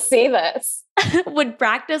so see this. would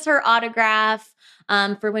practice her autograph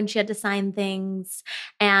for when she had to sign things,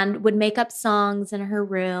 and would make up songs in her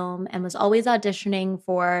room, and was always auditioning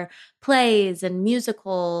for plays and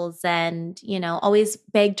musicals, and always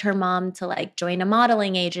begged her mom to like join a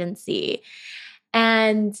modeling agency.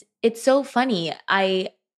 And it's so funny. I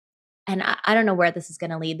don't know where this is going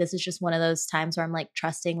to lead. This is just one of those times where I'm like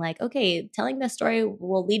trusting, like, okay, telling this story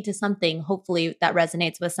will lead to something. Hopefully that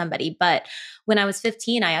resonates with somebody. But when I was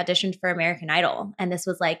 15, I auditioned for American Idol. And this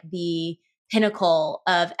was like the pinnacle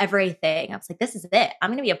of everything. I was like, this is it. I'm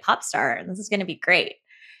going to be a pop star and this is going to be great.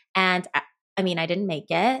 And I mean, I didn't make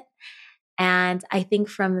it. And I think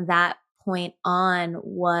from that point on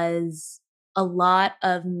was a lot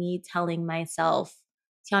of me telling myself,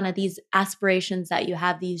 Tiana, these aspirations that you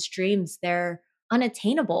have, these dreams, they're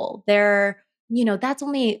unattainable. That's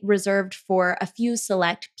only reserved for a few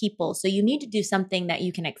select people. So you need to do something that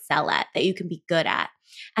you can excel at, that you can be good at.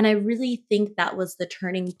 And I really think that was the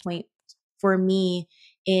turning point for me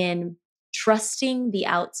in trusting the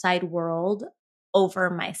outside world over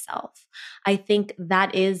myself. I think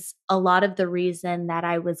that is a lot of the reason that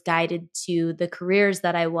I was guided to the careers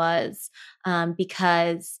that I was,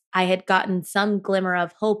 because I had gotten some glimmer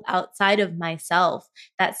of hope outside of myself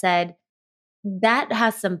that said, that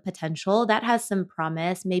has some potential, that has some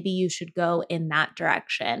promise. Maybe you should go in that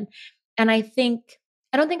direction. And I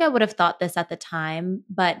don't think I would have thought this at the time,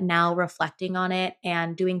 but now reflecting on it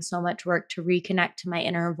and doing so much work to reconnect to my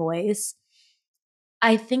inner voice,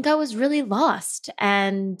 I think I was really lost.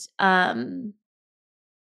 And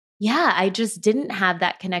yeah, I just didn't have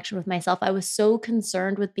that connection with myself. I was so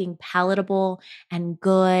concerned with being palatable and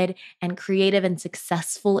good and creative and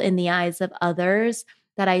successful in the eyes of others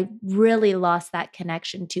that I really lost that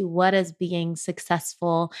connection to what does being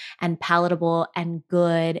successful and palatable and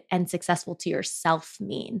good and successful to yourself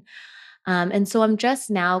mean. And so I'm just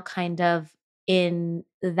now kind of in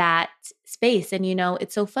that space. And,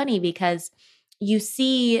 it's so funny because you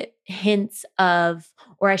see hints of,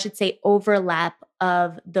 or I should say, overlap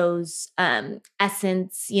of those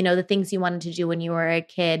essence, the things you wanted to do when you were a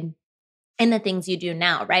kid and the things you do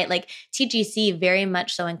now, right? Like TGC very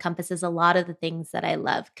much so encompasses a lot of the things that I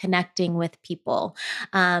love: connecting with people,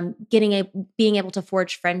 being able to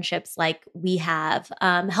forge friendships like we have,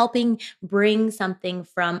 helping bring something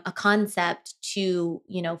from a concept to,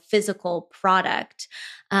 physical product,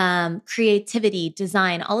 creativity,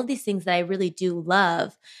 design, all of these things that I really do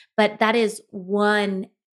love. But that is one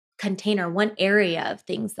container, one area of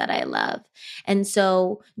things that I love. And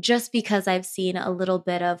so just because I've seen a little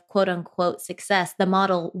bit of quote unquote success, the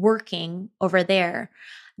model working over there,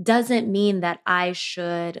 doesn't mean that I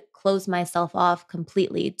should close myself off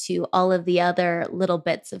completely to all of the other little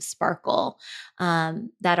bits of sparkle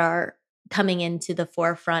that are coming into the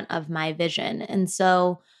forefront of my vision. And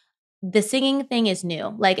so the singing thing is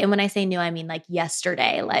new. Like, and when I say new, I mean like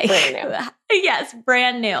yesterday, like Brand new. yes,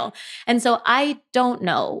 brand new. And so I don't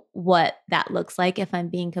know what that looks like if I'm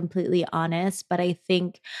being completely honest, but I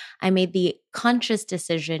think I made the conscious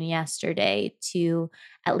decision yesterday to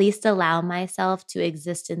at least allow myself to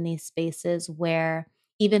exist in these spaces where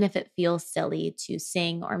even if it feels silly to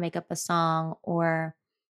sing or make up a song or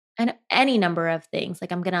and any number of things.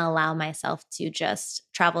 Like I'm going to allow myself to just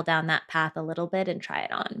travel down that path a little bit and try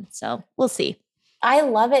it on. So we'll see. I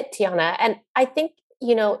love it, Tiana. And I think,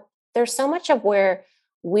 there's so much of where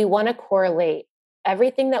we want to correlate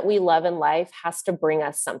everything that we love in life has to bring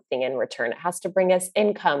us something in return. It has to bring us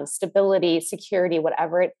income, stability, security,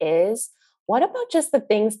 whatever it is. What about just the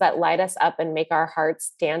things that light us up and make our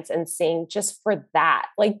hearts dance and sing just for that?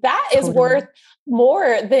 Like that is Totally. worth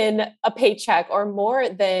more than a paycheck or more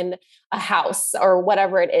than a house or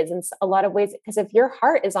whatever it is in a lot of ways. Because if your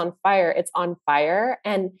heart is on fire, it's on fire.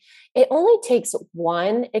 And it only takes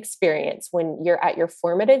one experience when you're at your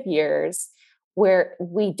formative years where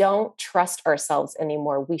we don't trust ourselves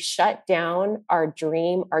anymore. We shut down our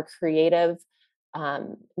dream, our creative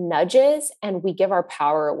nudges, and we give our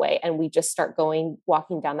power away. And we just start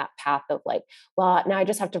walking down that path of like, well, now I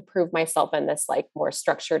just have to prove myself in this like more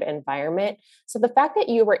structured environment. So the fact that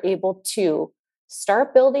you were able to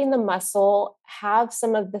start building the muscle, have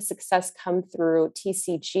some of the success come through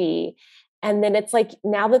TCG, and then it's like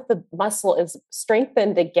now that the muscle is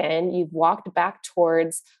strengthened again, you've walked back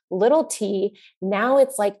towards little t. Now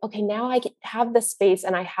it's like, okay, now I have the space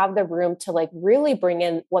and I have the room to like really bring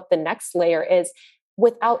in what the next layer is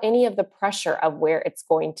without any of the pressure of where it's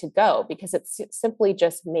going to go, because it's simply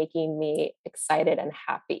just making me excited and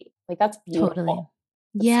happy. Like that's beautiful. Totally.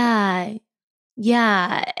 That's Yeah.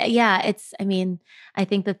 Yeah. Yeah. I mean, I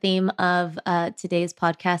think the theme of today's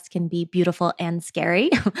podcast can be beautiful and scary,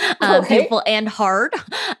 right. beautiful and hard.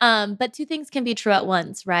 But two things can be true at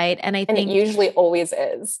once, right? And I And it think usually always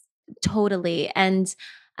is. totally. And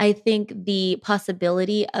I think the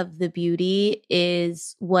possibility of the beauty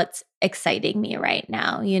is what's exciting me right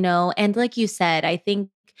now, you know? And like you said, I think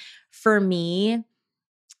for me,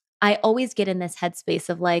 I always get in this headspace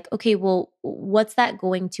of like, okay, well, what's that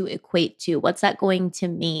going to equate to? What's that going to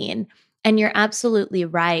mean? And you're absolutely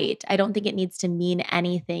right. I don't think it needs to mean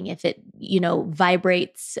anything if it,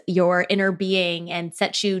 vibrates your inner being and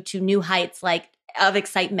sets you to new heights like of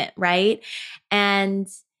excitement, right? And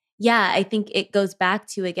yeah, I think it goes back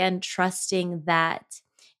to again trusting that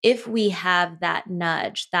if we have that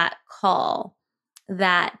nudge, that call,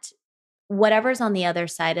 that whatever's on the other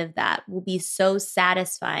side of that will be so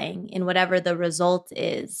satisfying in whatever the result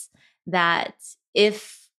is that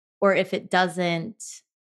if it doesn't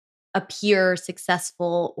appear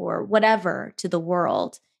successful or whatever to the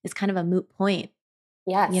world is kind of a moot point.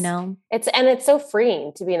 Yes. You know? It's so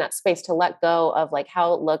freeing to be in that space, to let go of like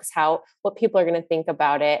how it looks, what people are going to think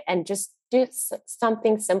about it, and just do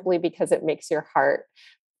something simply because it makes your heart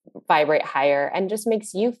vibrate higher and just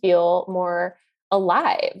makes you feel more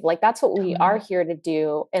alive. Like that's what we are here to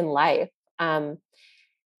do in life. And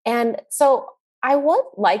so I would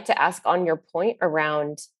like to ask on your point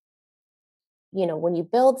around, when you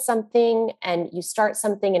build something and you start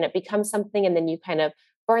something and it becomes something, and then you kind of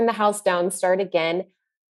burn the house down, start again.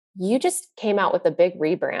 You just came out with a big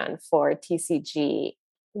rebrand for TCG.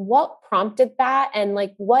 What prompted that? And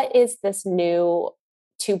like, what is this new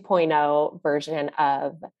 2.0 version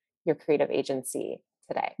of your creative agency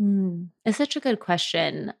today? It's such a good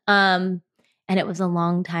question. And it was a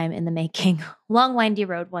long time in the making, long windy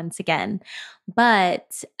road once again.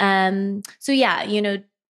 But so yeah,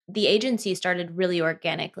 the agency started really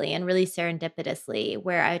organically and really serendipitously,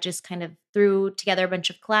 where I just kind of threw together a bunch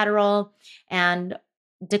of collateral and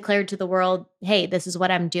declared to the world, hey, this is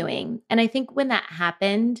what I'm doing. And I think when that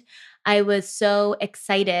happened, I was so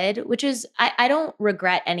excited, which is, I don't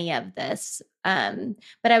regret any of this.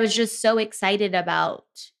 But I was just so excited about,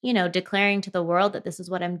 declaring to the world that this is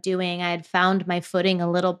what I'm doing. I had found my footing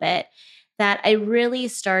a little bit, that I really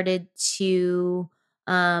started to,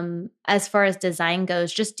 as far as design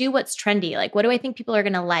goes, just do what's trendy. Like, what do I think people are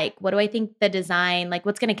going to like? What do I think the design, like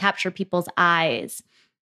what's going to capture people's eyes?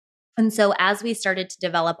 And so as we started to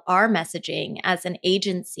develop our messaging as an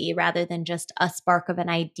agency, rather than just a spark of an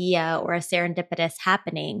idea or a serendipitous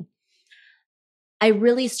happening, I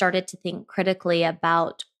really started to think critically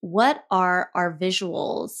about what are our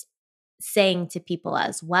visuals saying to people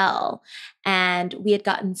as well. And we had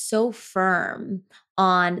gotten so firm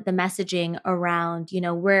on the messaging around,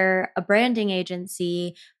 we're a branding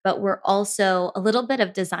agency, but we're also a little bit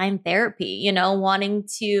of design therapy, wanting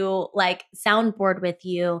to like soundboard with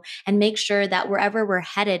you and make sure that wherever we're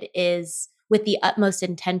headed is with the utmost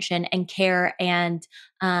intention and care and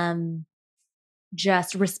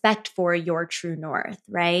just respect for your true north,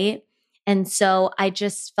 right? And so I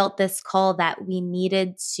just felt this call that we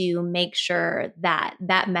needed to make sure that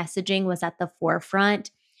that messaging was at the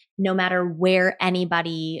forefront, no matter where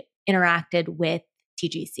anybody interacted with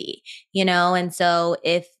TGC, And so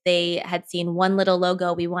if they had seen one little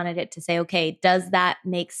logo, we wanted it to say, okay, does that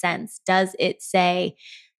make sense? Does it say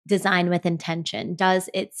design with intention? Does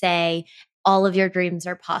it say all of your dreams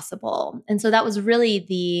are possible? And so that was really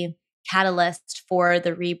the catalyst for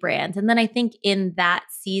the rebrand. And then I think in that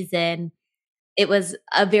season, it was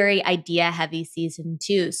a very idea heavy season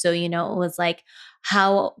too. So, it was like,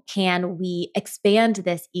 how can we expand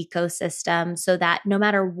this ecosystem so that no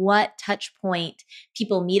matter what touch point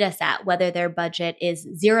people meet us at, whether their budget is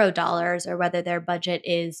 $0 or whether their budget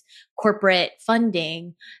is corporate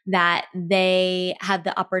funding, that they have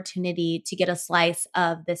the opportunity to get a slice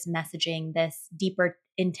of this messaging, this deeper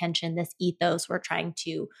intention, this ethos we're trying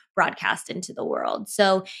to broadcast into the world.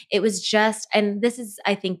 So it was just, and this is,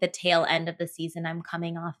 I think, the tail end of the season I'm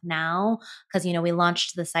coming off now because, we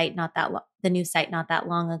launched the site the new site not that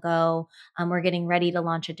long ago. We're getting ready to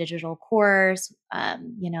launch a digital course.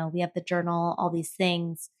 We have the journal, all these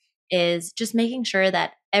things is just making sure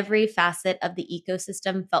that every facet of the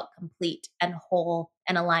ecosystem felt complete and whole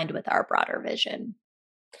and aligned with our broader vision.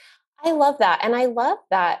 I love that. And I love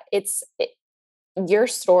that your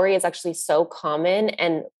story is actually so common.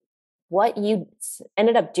 And what you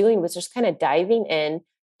ended up doing was just kind of diving in,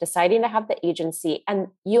 deciding to have the agency, and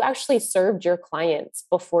you actually served your clients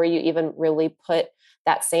before you even really put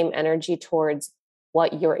that same energy towards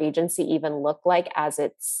what your agency even looked like as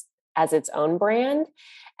its own brand.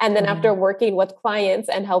 And then after working with clients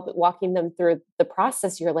and walking them through the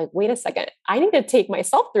process, you're like, wait a second, I need to take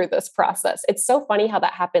myself through this process. It's so funny how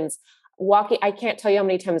that happens. I can't tell you how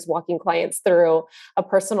many times walking clients through a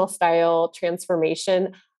personal style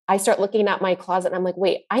transformation, I start looking at my closet and I'm like,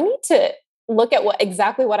 wait, I need to look at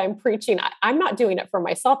exactly what I'm preaching. I'm not doing it for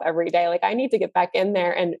myself every day. Like I need to get back in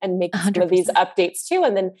there and make some 100%. of these updates too.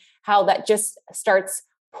 And then how that just starts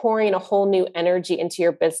pouring a whole new energy into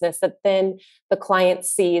your business that then the client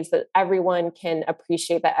sees that everyone can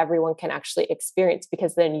appreciate, that everyone can actually experience,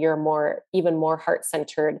 because then you're even more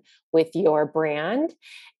heart-centered with your brand.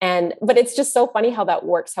 But it's just so funny how that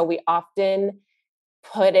works, how we often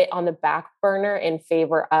put it on the back burner in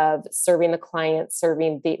favor of serving the client,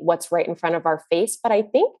 serving what's right in front of our face. But I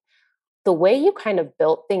think the way you kind of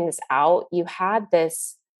built things out, you had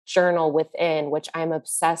this journal within, which I'm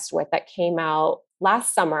obsessed with, that came out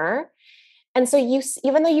last summer. And so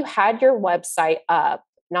even though you had your website up,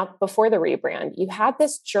 not before the rebrand, you had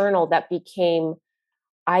this journal that became,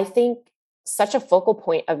 I think, such a focal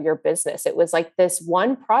point of your business. It was like this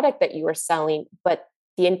one product that you were selling, but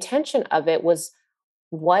the intention of it was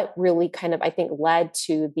what really kind of, I think, led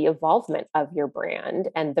to the evolvement of your brand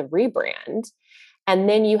and the rebrand. And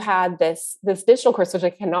then you had this digital course, which I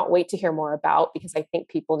cannot wait to hear more about, because I think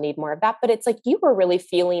people need more of that. But it's like you were really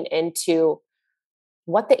feeling into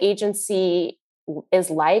what the agency is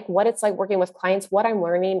like, what it's like working with clients, what I'm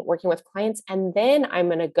learning working with clients. And then I'm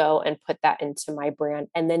going to go and put that into my brand.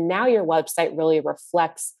 And then now your website really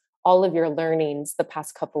reflects all of your learnings the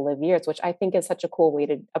past couple of years, which I think is such a cool way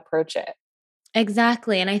to approach it.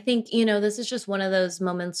 Exactly. And I think, this is just one of those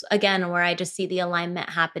moments, again, where I just see the alignment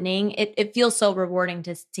happening. It feels so rewarding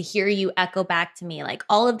to hear you echo back to me, like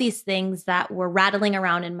all of these things that were rattling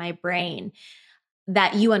around in my brain,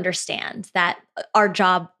 that you understand that our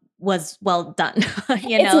job was well done.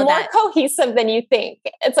 It's more cohesive than you think.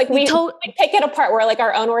 It's like we pick it apart. We're like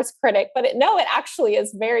our own worst critic, but it actually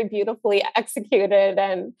is very beautifully executed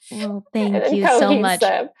and thank you cohesive. so much.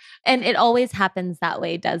 And it always happens that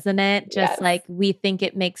way, doesn't it? Just Yes. like we think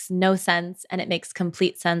it makes no sense, and it makes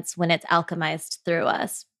complete sense when it's alchemized through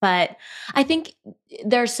us. But I think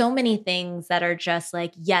there's so many things that are just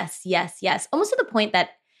like, yes, yes, yes, almost to the point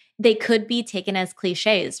that they could be taken as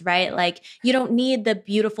cliches, right? Like you don't need the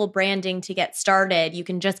beautiful branding to get started. You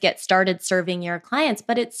can just get started serving your clients,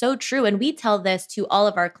 but it's so true. And we tell this to all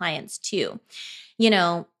of our clients too.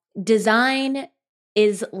 Design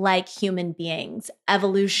is like human beings,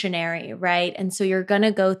 evolutionary, right? And so you're going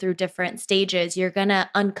to go through different stages. You're going to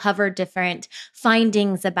uncover different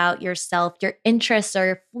findings about yourself. Your interests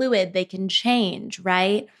are fluid, they can change,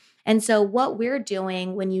 right? And so, what we're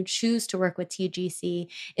doing when you choose to work with TGC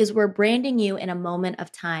is we're branding you in a moment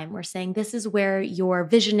of time. We're saying, this is where your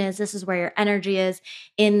vision is, this is where your energy is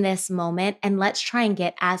in this moment. And let's try and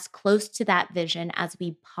get as close to that vision as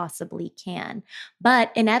we possibly can.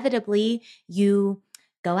 But inevitably, you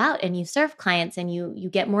go out and you serve clients and you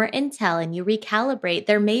get more intel and you recalibrate.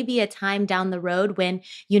 There may be a time down the road when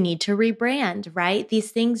you need to rebrand, right?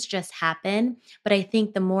 These things just happen. But I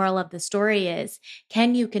think the moral of the story is,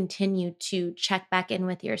 can you continue to check back in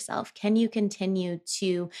with yourself? Can you continue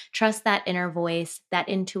to trust that inner voice, that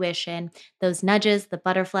intuition, those nudges, the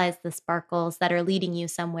butterflies, the sparkles that are leading you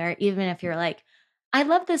somewhere, even if you're like, I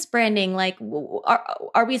love this branding. Like,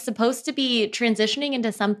 are we supposed to be transitioning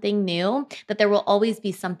into something new? That there will always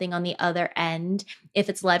be something on the other end if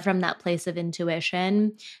it's led from that place of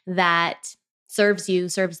intuition that serves you,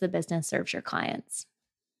 serves the business, serves your clients.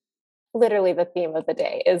 Literally the theme of the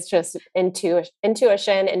day is just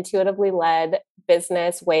intuition, intuitively led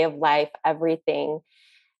business, way of life, everything.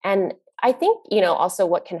 And I think, also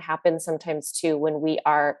what can happen sometimes too, when we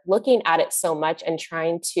are looking at it so much and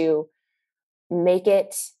trying to make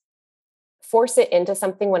it, force it into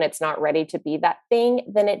something when it's not ready to be that thing,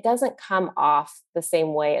 then it doesn't come off the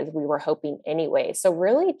same way as we were hoping anyway. So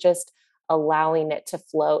really just allowing it to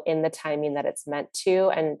flow in the timing that it's meant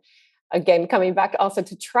to. And again, coming back also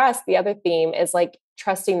to trust, the other theme is like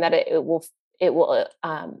trusting that it will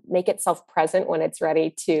make itself present when it's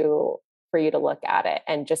ready for you to look at it,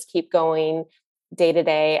 and just keep going day to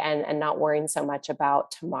day and not worrying so much about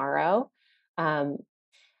tomorrow. Um,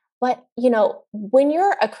 but when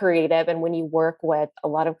you're a creative and when you work with a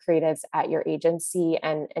lot of creatives at your agency,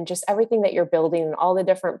 and just everything that you're building and all the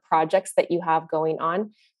different projects that you have going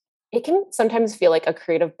on, it can sometimes feel like a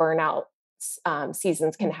creative burnout.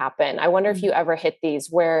 Seasons can happen. I wonder if you ever hit these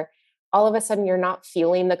where all of a sudden you're not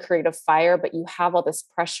feeling the creative fire, but you have all this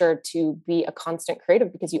pressure to be a constant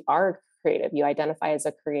creative because you are creative. You identify as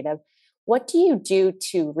a creative. What do you do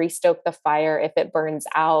to restoke the fire if it burns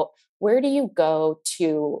out? Where do you go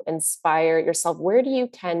to inspire yourself? Where do you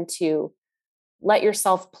tend to let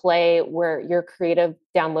yourself play where your creative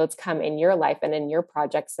downloads come in your life and in your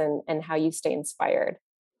projects, and how you stay inspired?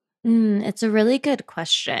 It's a really good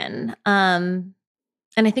question.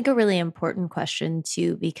 And I think a really important question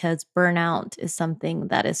too, because burnout is something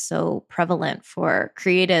that is so prevalent for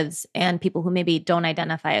creatives and people who maybe don't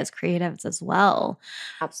identify as creatives as well.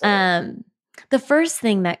 Absolutely. Um, the first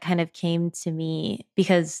thing that kind of came to me,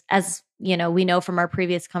 because as you know, we know from our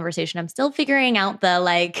previous conversation, I'm still figuring out the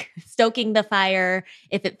like stoking the fire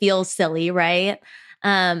if it feels silly, right?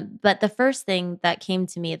 But the first thing that came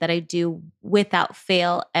to me that I do without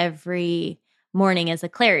fail every morning is a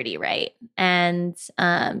clarity, right? And,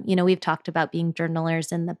 we've talked about being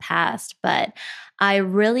journalers in the past, but I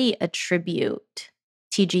really attribute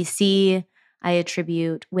TGC, I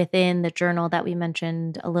attribute within the journal that we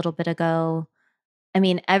mentioned a little bit ago. I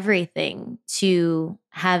mean, everything to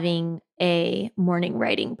having a morning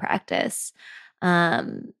writing practice.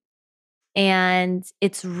 Um, and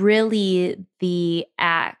it's really the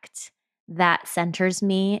act that centers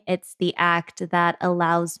me. It's the act that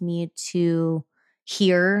allows me to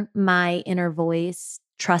hear my inner voice,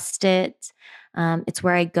 trust it. It's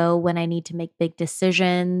where I go when I need to make big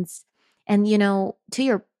decisions. And to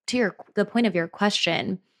your the point of your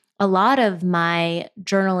question, a lot of my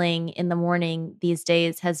journaling in the morning these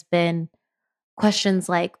days has been questions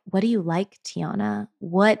like, what do you like, Tiana?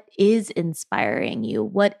 What is inspiring you?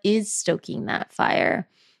 What is stoking that fire?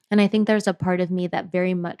 And I think there's a part of me that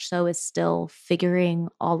very much so is still figuring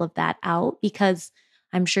all of that out, because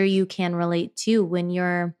I'm sure you can relate too. When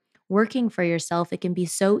you're working for yourself, it can be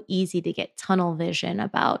so easy to get tunnel vision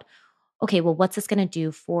about, okay, well, what's this going to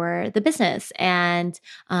do for the business? And,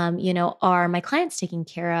 are my clients taken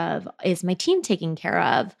care of? Is my team taken care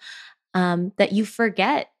of? That you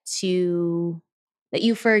forget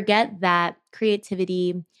that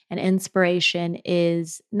creativity and inspiration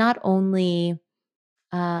is not only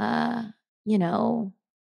uh you know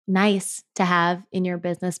nice to have in your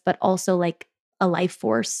business, but also like a life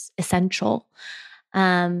force, essential.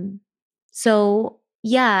 Um so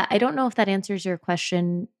yeah, I don't know if that answers your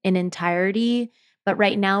question in entirety, but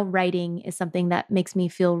right now writing is something that makes me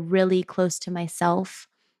feel really close to myself.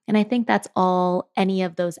 And I think that's all any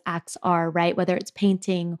of those acts are, right? Whether it's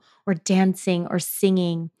painting or dancing or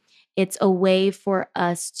singing, it's a way for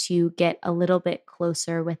us to get a little bit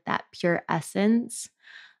closer with that pure essence.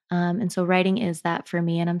 And so writing is that for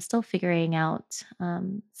me. And I'm still figuring out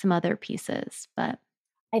some other pieces, but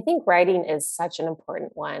I think writing is such an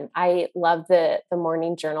important one. I love the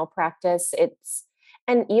morning journal practice. It's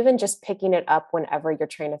and even just picking it up whenever you're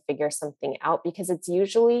trying to figure something out, because it's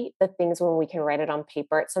usually the things when we can write it on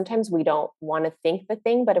paper. Sometimes we don't want to think the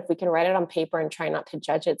thing, but if we can write it on paper and try not to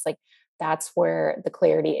judge it, it's like that's where the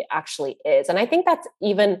clarity actually is. And I think that's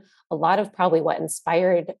even a lot of probably what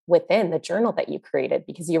inspired within the journal that you created,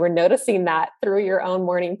 because you were noticing that through your own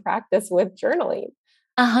morning practice with journaling.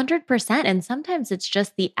 100%. And sometimes it's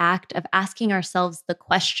just the act of asking ourselves the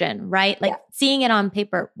question, right? Yeah. Like seeing it on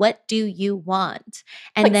paper, what do you want?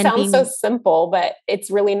 And Like then sounds so being simple, but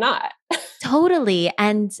it's really not. totally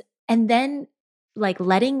and then like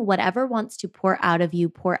letting whatever wants to pour out of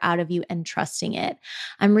you and trusting it.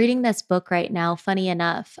 I'm reading this book right now, funny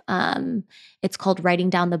enough. It's called Writing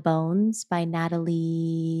Down the Bones by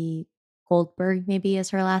Natalie Goldberg, maybe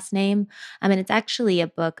is her last name. I mean, it's actually a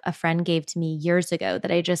book a friend gave to me years ago that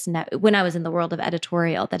I just when I was in the world of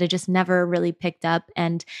editorial, that I just never really picked up.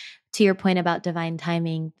 And to your point about divine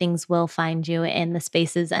timing, things will find you in the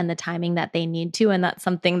spaces and the timing that they need to. And that's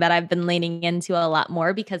something that I've been leaning into a lot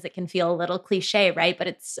more because it can feel a little cliche, right? But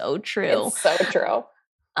it's so true. It's so true.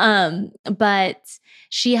 But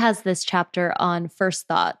she has this chapter on first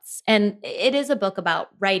thoughts, and it is a book about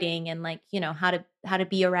writing and like, how to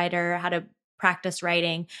be a writer, how to practice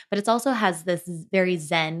writing, but it also has this very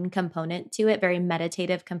zen component to it, very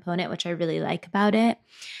meditative component, which I really like about it.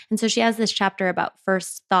 And so she has this chapter about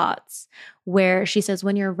first thoughts where she says,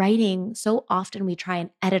 when you're writing, so often we try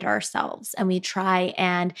and edit ourselves and we try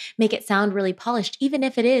and make it sound really polished, even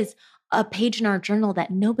if it is a page in our journal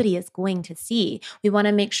that nobody is going to see. We want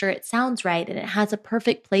to make sure it sounds right and it has a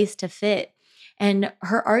perfect place to fit. And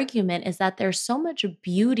her argument is that there's so much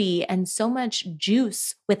beauty and so much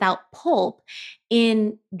juice without pulp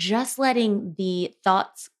in just letting the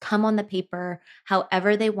thoughts come on the paper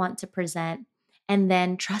however they want to present. And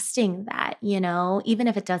then trusting that, even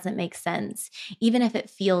if it doesn't make sense, even if it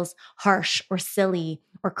feels harsh or silly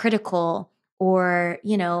or critical or,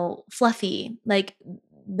 fluffy, like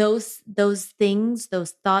those things,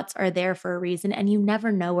 those thoughts are there for a reason, and you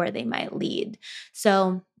never know where they might lead.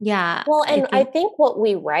 So yeah, Well, I and I think think what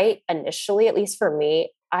we write initially, at least for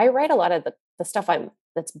me, I write a lot of the stuff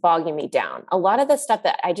that's bogging me down. A lot of the stuff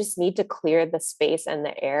that I just need to clear the space and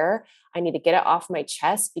the air. I need to get it off my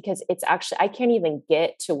chest because it's actually, I can't even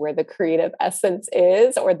get to where the creative essence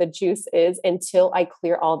is or the juice is until I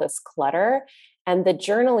clear all this clutter. And the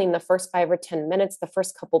journaling, the first 5 or 10 minutes, the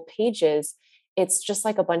first couple pages, it's just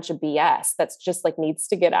like a bunch of BS that's just like needs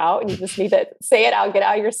to get out. And you just need to say it out, get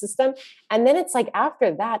out of your system. And then it's like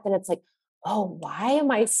after that, then it's like, oh, why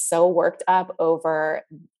am I so worked up over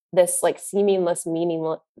this like seamless,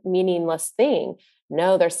 meaningless thing?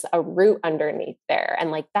 No, there's a root underneath there.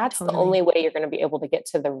 And like that's the totally only way you're going to be able to get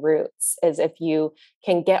to the roots is if you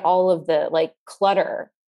can get all of the like clutter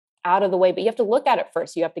out of the way. But you have to look at it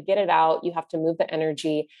first. You have to get it out. You have to move the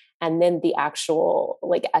energy. And then the actual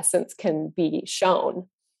like essence can be shown.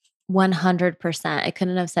 100%. I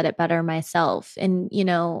couldn't have said it better myself. And,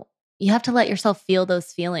 you have to let yourself feel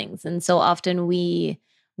those feelings. And so often we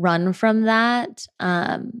run from that.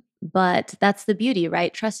 But that's the beauty,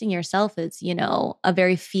 right? Trusting yourself is, a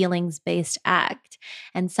very feelings based act.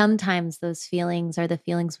 And sometimes those feelings are the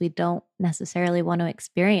feelings we don't necessarily want to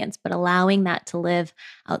experience, but allowing that to live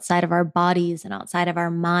outside of our bodies and outside of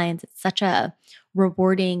our minds, it's such a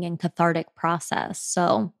rewarding and cathartic process.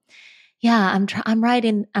 So, yeah, I'm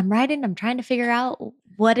writing, I'm trying to figure out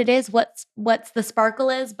what it is, what's the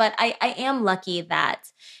sparkle is, but I am lucky that,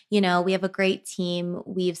 we have a great team.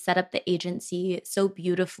 We've set up the agency so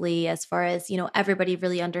beautifully as far as, everybody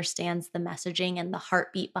really understands the messaging and the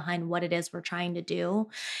heartbeat behind what it is we're trying to do.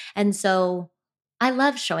 And so I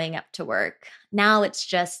love showing up to work. Now it's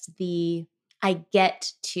just I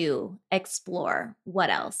get to explore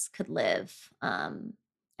what else could live.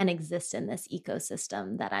 And exist in this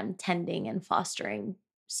ecosystem that I'm tending and fostering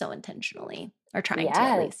so intentionally, or trying to at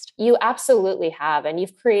Yes, least. you absolutely have. And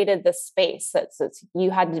you've created this space that's you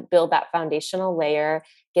had to build that foundational layer,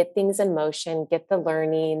 get things in motion, get the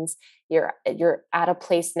learnings. You're at a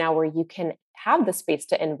place now where you can have the space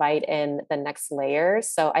to invite in the next layers.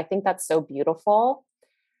 So I think that's so beautiful.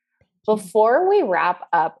 Thank you. Before we wrap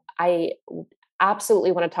up, I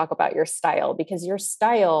absolutely want to talk about your style because your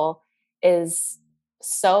style is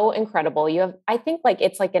so incredible. You have, I think, like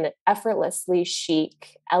it's like an effortlessly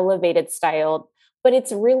chic, elevated style, but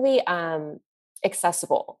it's really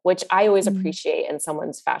accessible, which I always appreciate in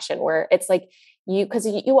someone's fashion, where it's like because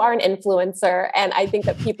you are an influencer. And I think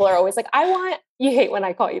that people are always like, you hate when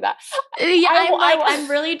I call you that. Yeah,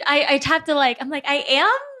 I have to I'm like, I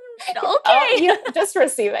am. Oh, Okay. you just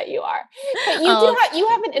receive it. You are, but you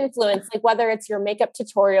have an influence, like whether it's your makeup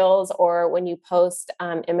tutorials or when you post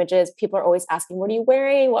images, people are always asking, what are you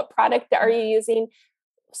wearing? What product are you using?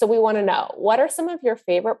 So we want to know, what are some of your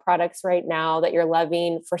favorite products right now that you're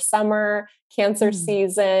loving for summer, Cancer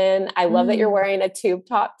season? I love that you're wearing a tube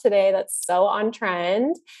top today. That's so on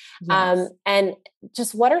trend. Yes. And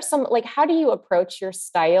just what are some, like, how do you approach your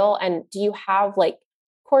style? And do you have like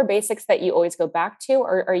core basics that you always go back to,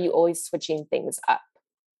 or are you always switching things up?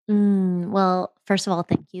 Well, first of all,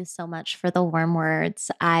 thank you so much for the warm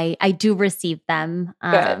words. I do receive them.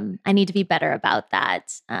 Good. I need to be better about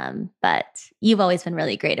that. But you've always been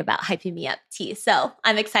really great about hyping me up, T. So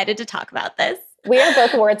I'm excited to talk about this. We are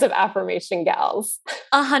both words of affirmation gals.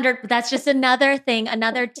 100. That's just another thing,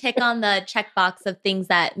 another tick on the checkbox of things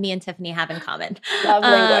that me and Tiffany have in common. Love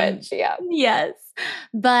language. Yeah. Yes.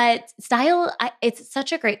 But style, it's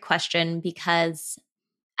such a great question because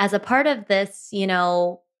as a part of this,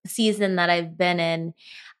 season that I've been in,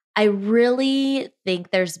 I really think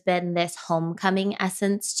there's been this homecoming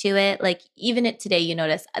essence to it. Like even today, you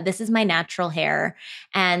notice this is my natural hair.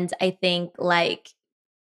 And I think like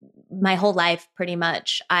my whole life, pretty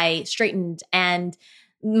much, I straightened and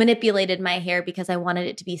manipulated my hair because I wanted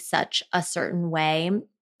it to be such a certain way.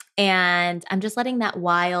 And I'm just letting that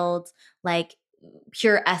wild, like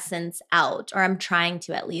pure essence out, or I'm trying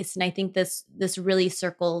to at least. And I think this really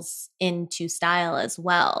circles into style as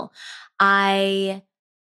well. I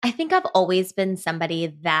think I've always been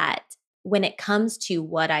somebody that when it comes to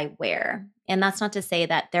what I wear, and that's not to say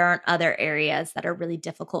that there aren't other areas that are really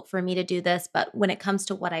difficult for me to do this, but when it comes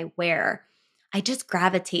to what I wear, I just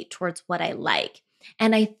gravitate towards what I like.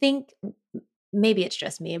 And I think maybe it's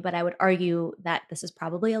just me, but I would argue that this is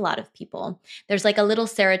probably a lot of people. There's like a little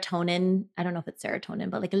serotonin, I don't know if it's serotonin,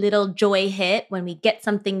 but like a little joy hit when we get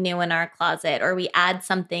something new in our closet or we add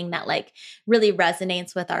something that like really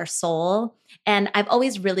resonates with our soul. And I've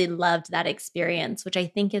always really loved that experience, which I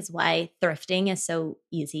think is why thrifting is so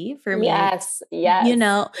easy for me. Yes. Yes.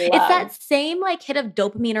 It's that same like hit of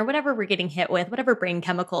dopamine or whatever we're getting hit with, whatever brain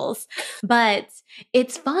chemicals. But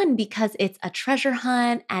it's fun because it's a treasure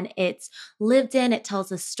hunt and it's lived in. It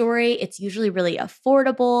tells a story. It's usually really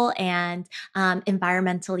affordable and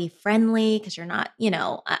environmentally friendly because you're not,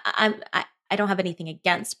 I don't have anything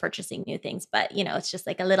against purchasing new things, but it's just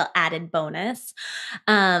like a little added bonus.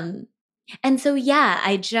 And so, yeah,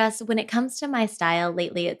 when it comes to my style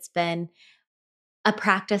lately, it's been a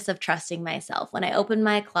practice of trusting myself. When I open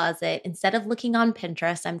my closet, instead of looking on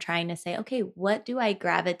Pinterest, I'm trying to say, okay, what do I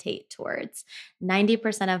gravitate towards?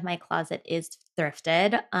 90% of my closet is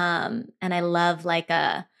thrifted. And I love like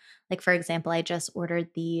for example, I just ordered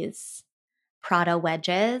these Prada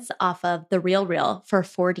wedges off of the Real Real for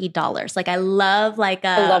 $40. Like I love I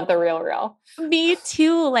love the Real Real. Me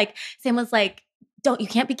too. Like Sam was like, you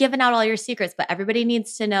can't be giving out all your secrets, but everybody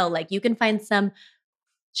needs to know, like you can find some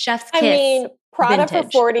chef's kiss. I mean, Prada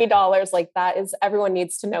vintage. for $40, like that is, everyone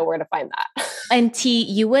needs to know where to find that. And T,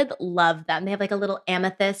 you would love them. They have like a little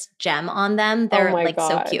amethyst gem on them. They're like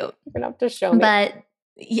God. So cute. You're gonna have to show me. But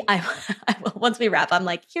yeah, once we wrap, I'm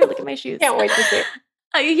like, here, look at my shoes. Can't wait to see.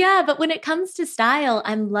 Yeah, but when it comes to style,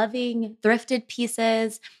 I'm loving thrifted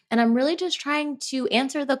pieces. And I'm really just trying to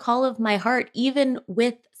answer the call of my heart, even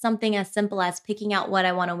with something as simple as picking out what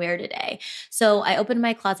I want to wear today. So I opened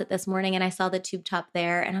my closet this morning and I saw the tube top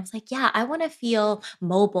there. And I was like, yeah, I want to feel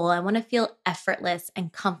mobile. I want to feel effortless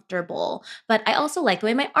and comfortable. But I also like the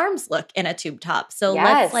way my arms look in a tube top. So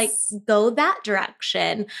let's like go that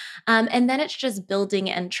direction. And then it's just building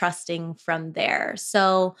and trusting from there.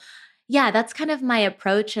 So yeah, that's kind of my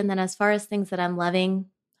approach. And then as far as things that I'm loving,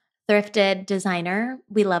 thrifted designer,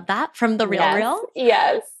 we love that from the Real Real.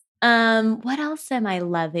 Yes. What else am I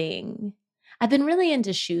loving? I've been really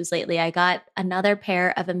into shoes lately. I got another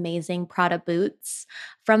pair of amazing Prada boots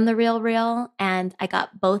from the Real Real, and I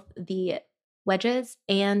got both the wedges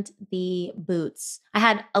and the boots. I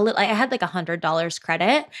had like $100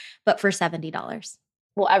 credit, but for $70.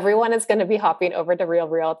 Well, everyone is going to be hopping over to Real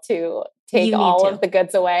Real to take all of the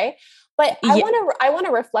goods away. But I want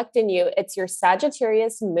to reflect in you. It's your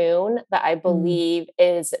Sagittarius moon that I believe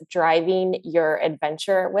is driving your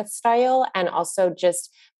adventure with style, and also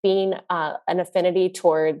just being an affinity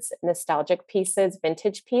towards nostalgic pieces,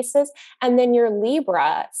 vintage pieces. And then your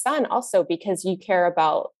Libra sun also, because you care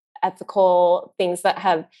about ethical things that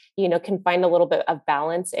have, can find a little bit of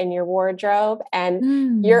balance in your wardrobe.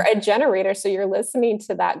 And you're a generator. So you're listening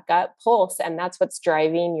to that gut pulse, and that's what's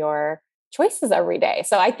driving your choices every day.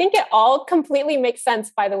 So I think it all completely makes sense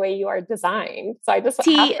by the way you are designed. So I just have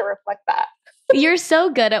to reflect that. You're so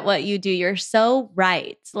good at what you do. You're so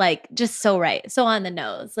right. Like, just so right. So on the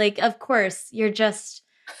nose. Like, of course, you're just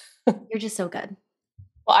so good.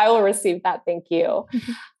 Well, I will receive that. Thank you.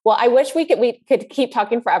 Well, I wish we could keep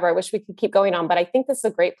talking forever. I wish we could keep going on, but I think this is a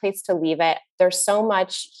great place to leave it. There's so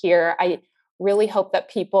much here. I really hope that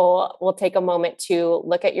people will take a moment to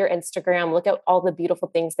look at your Instagram, look at all the beautiful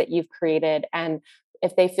things that you've created. And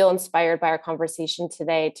if they feel inspired by our conversation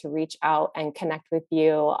today, to reach out and connect with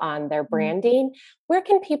you on their branding, where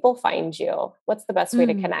can people find you? What's the best way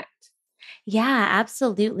to connect? Yeah,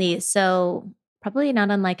 absolutely. So probably not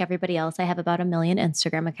unlike everybody else, I have about 1 million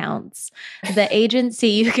Instagram accounts. The agency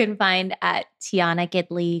you can find at Tiana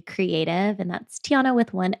Gidley Creative, and that's Tiana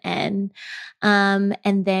with one N.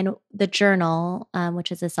 And then the journal,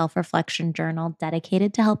 which is a self-reflection journal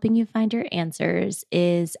dedicated to helping you find your answers,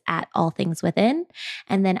 is at All Things Within.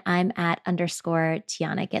 And then I'm at _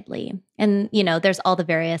 Tiana Gidley. And, there's all the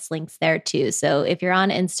various links there too. So if you're on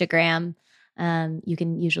Instagram, you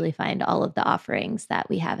can usually find all of the offerings that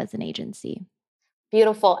we have as an agency.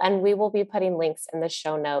 Beautiful. And we will be putting links in the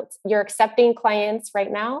show notes. You're accepting clients right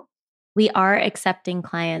now? We are accepting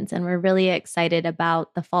clients, and we're really excited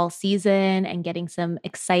about the fall season and getting some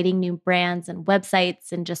exciting new brands and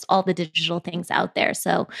websites and just all the digital things out there.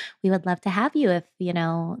 So we would love to have you if,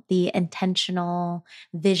 the intentional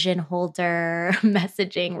vision holder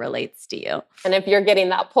messaging relates to you. And if you're getting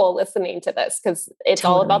that pull listening to this, because it's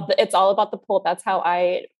all about the pull. That's how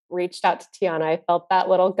I reached out to Tiana. I felt that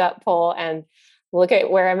little gut pull, and look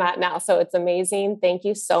at where I'm at now. So it's amazing. Thank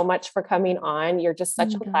you so much for coming on. You're just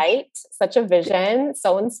such a light, such a vision,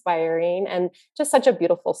 so inspiring, and just such a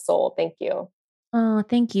beautiful soul. Thank you. Oh,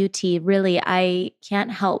 thank you, T. Really, I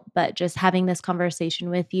can't help but just having this conversation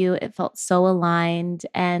with you. It felt so aligned.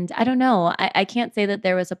 And I don't know, I can't say that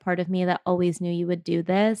there was a part of me that always knew you would do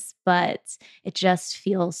this, but it just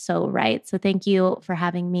feels so right. So thank you for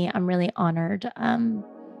having me. I'm really honored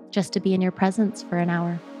just to be in your presence for an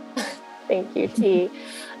hour. Thank you, T.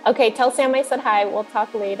 Okay, tell Sam I said hi. We'll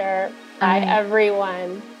talk later. Bye,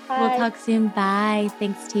 everyone. Bye. We'll talk soon. Bye.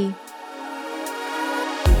 Thanks, T.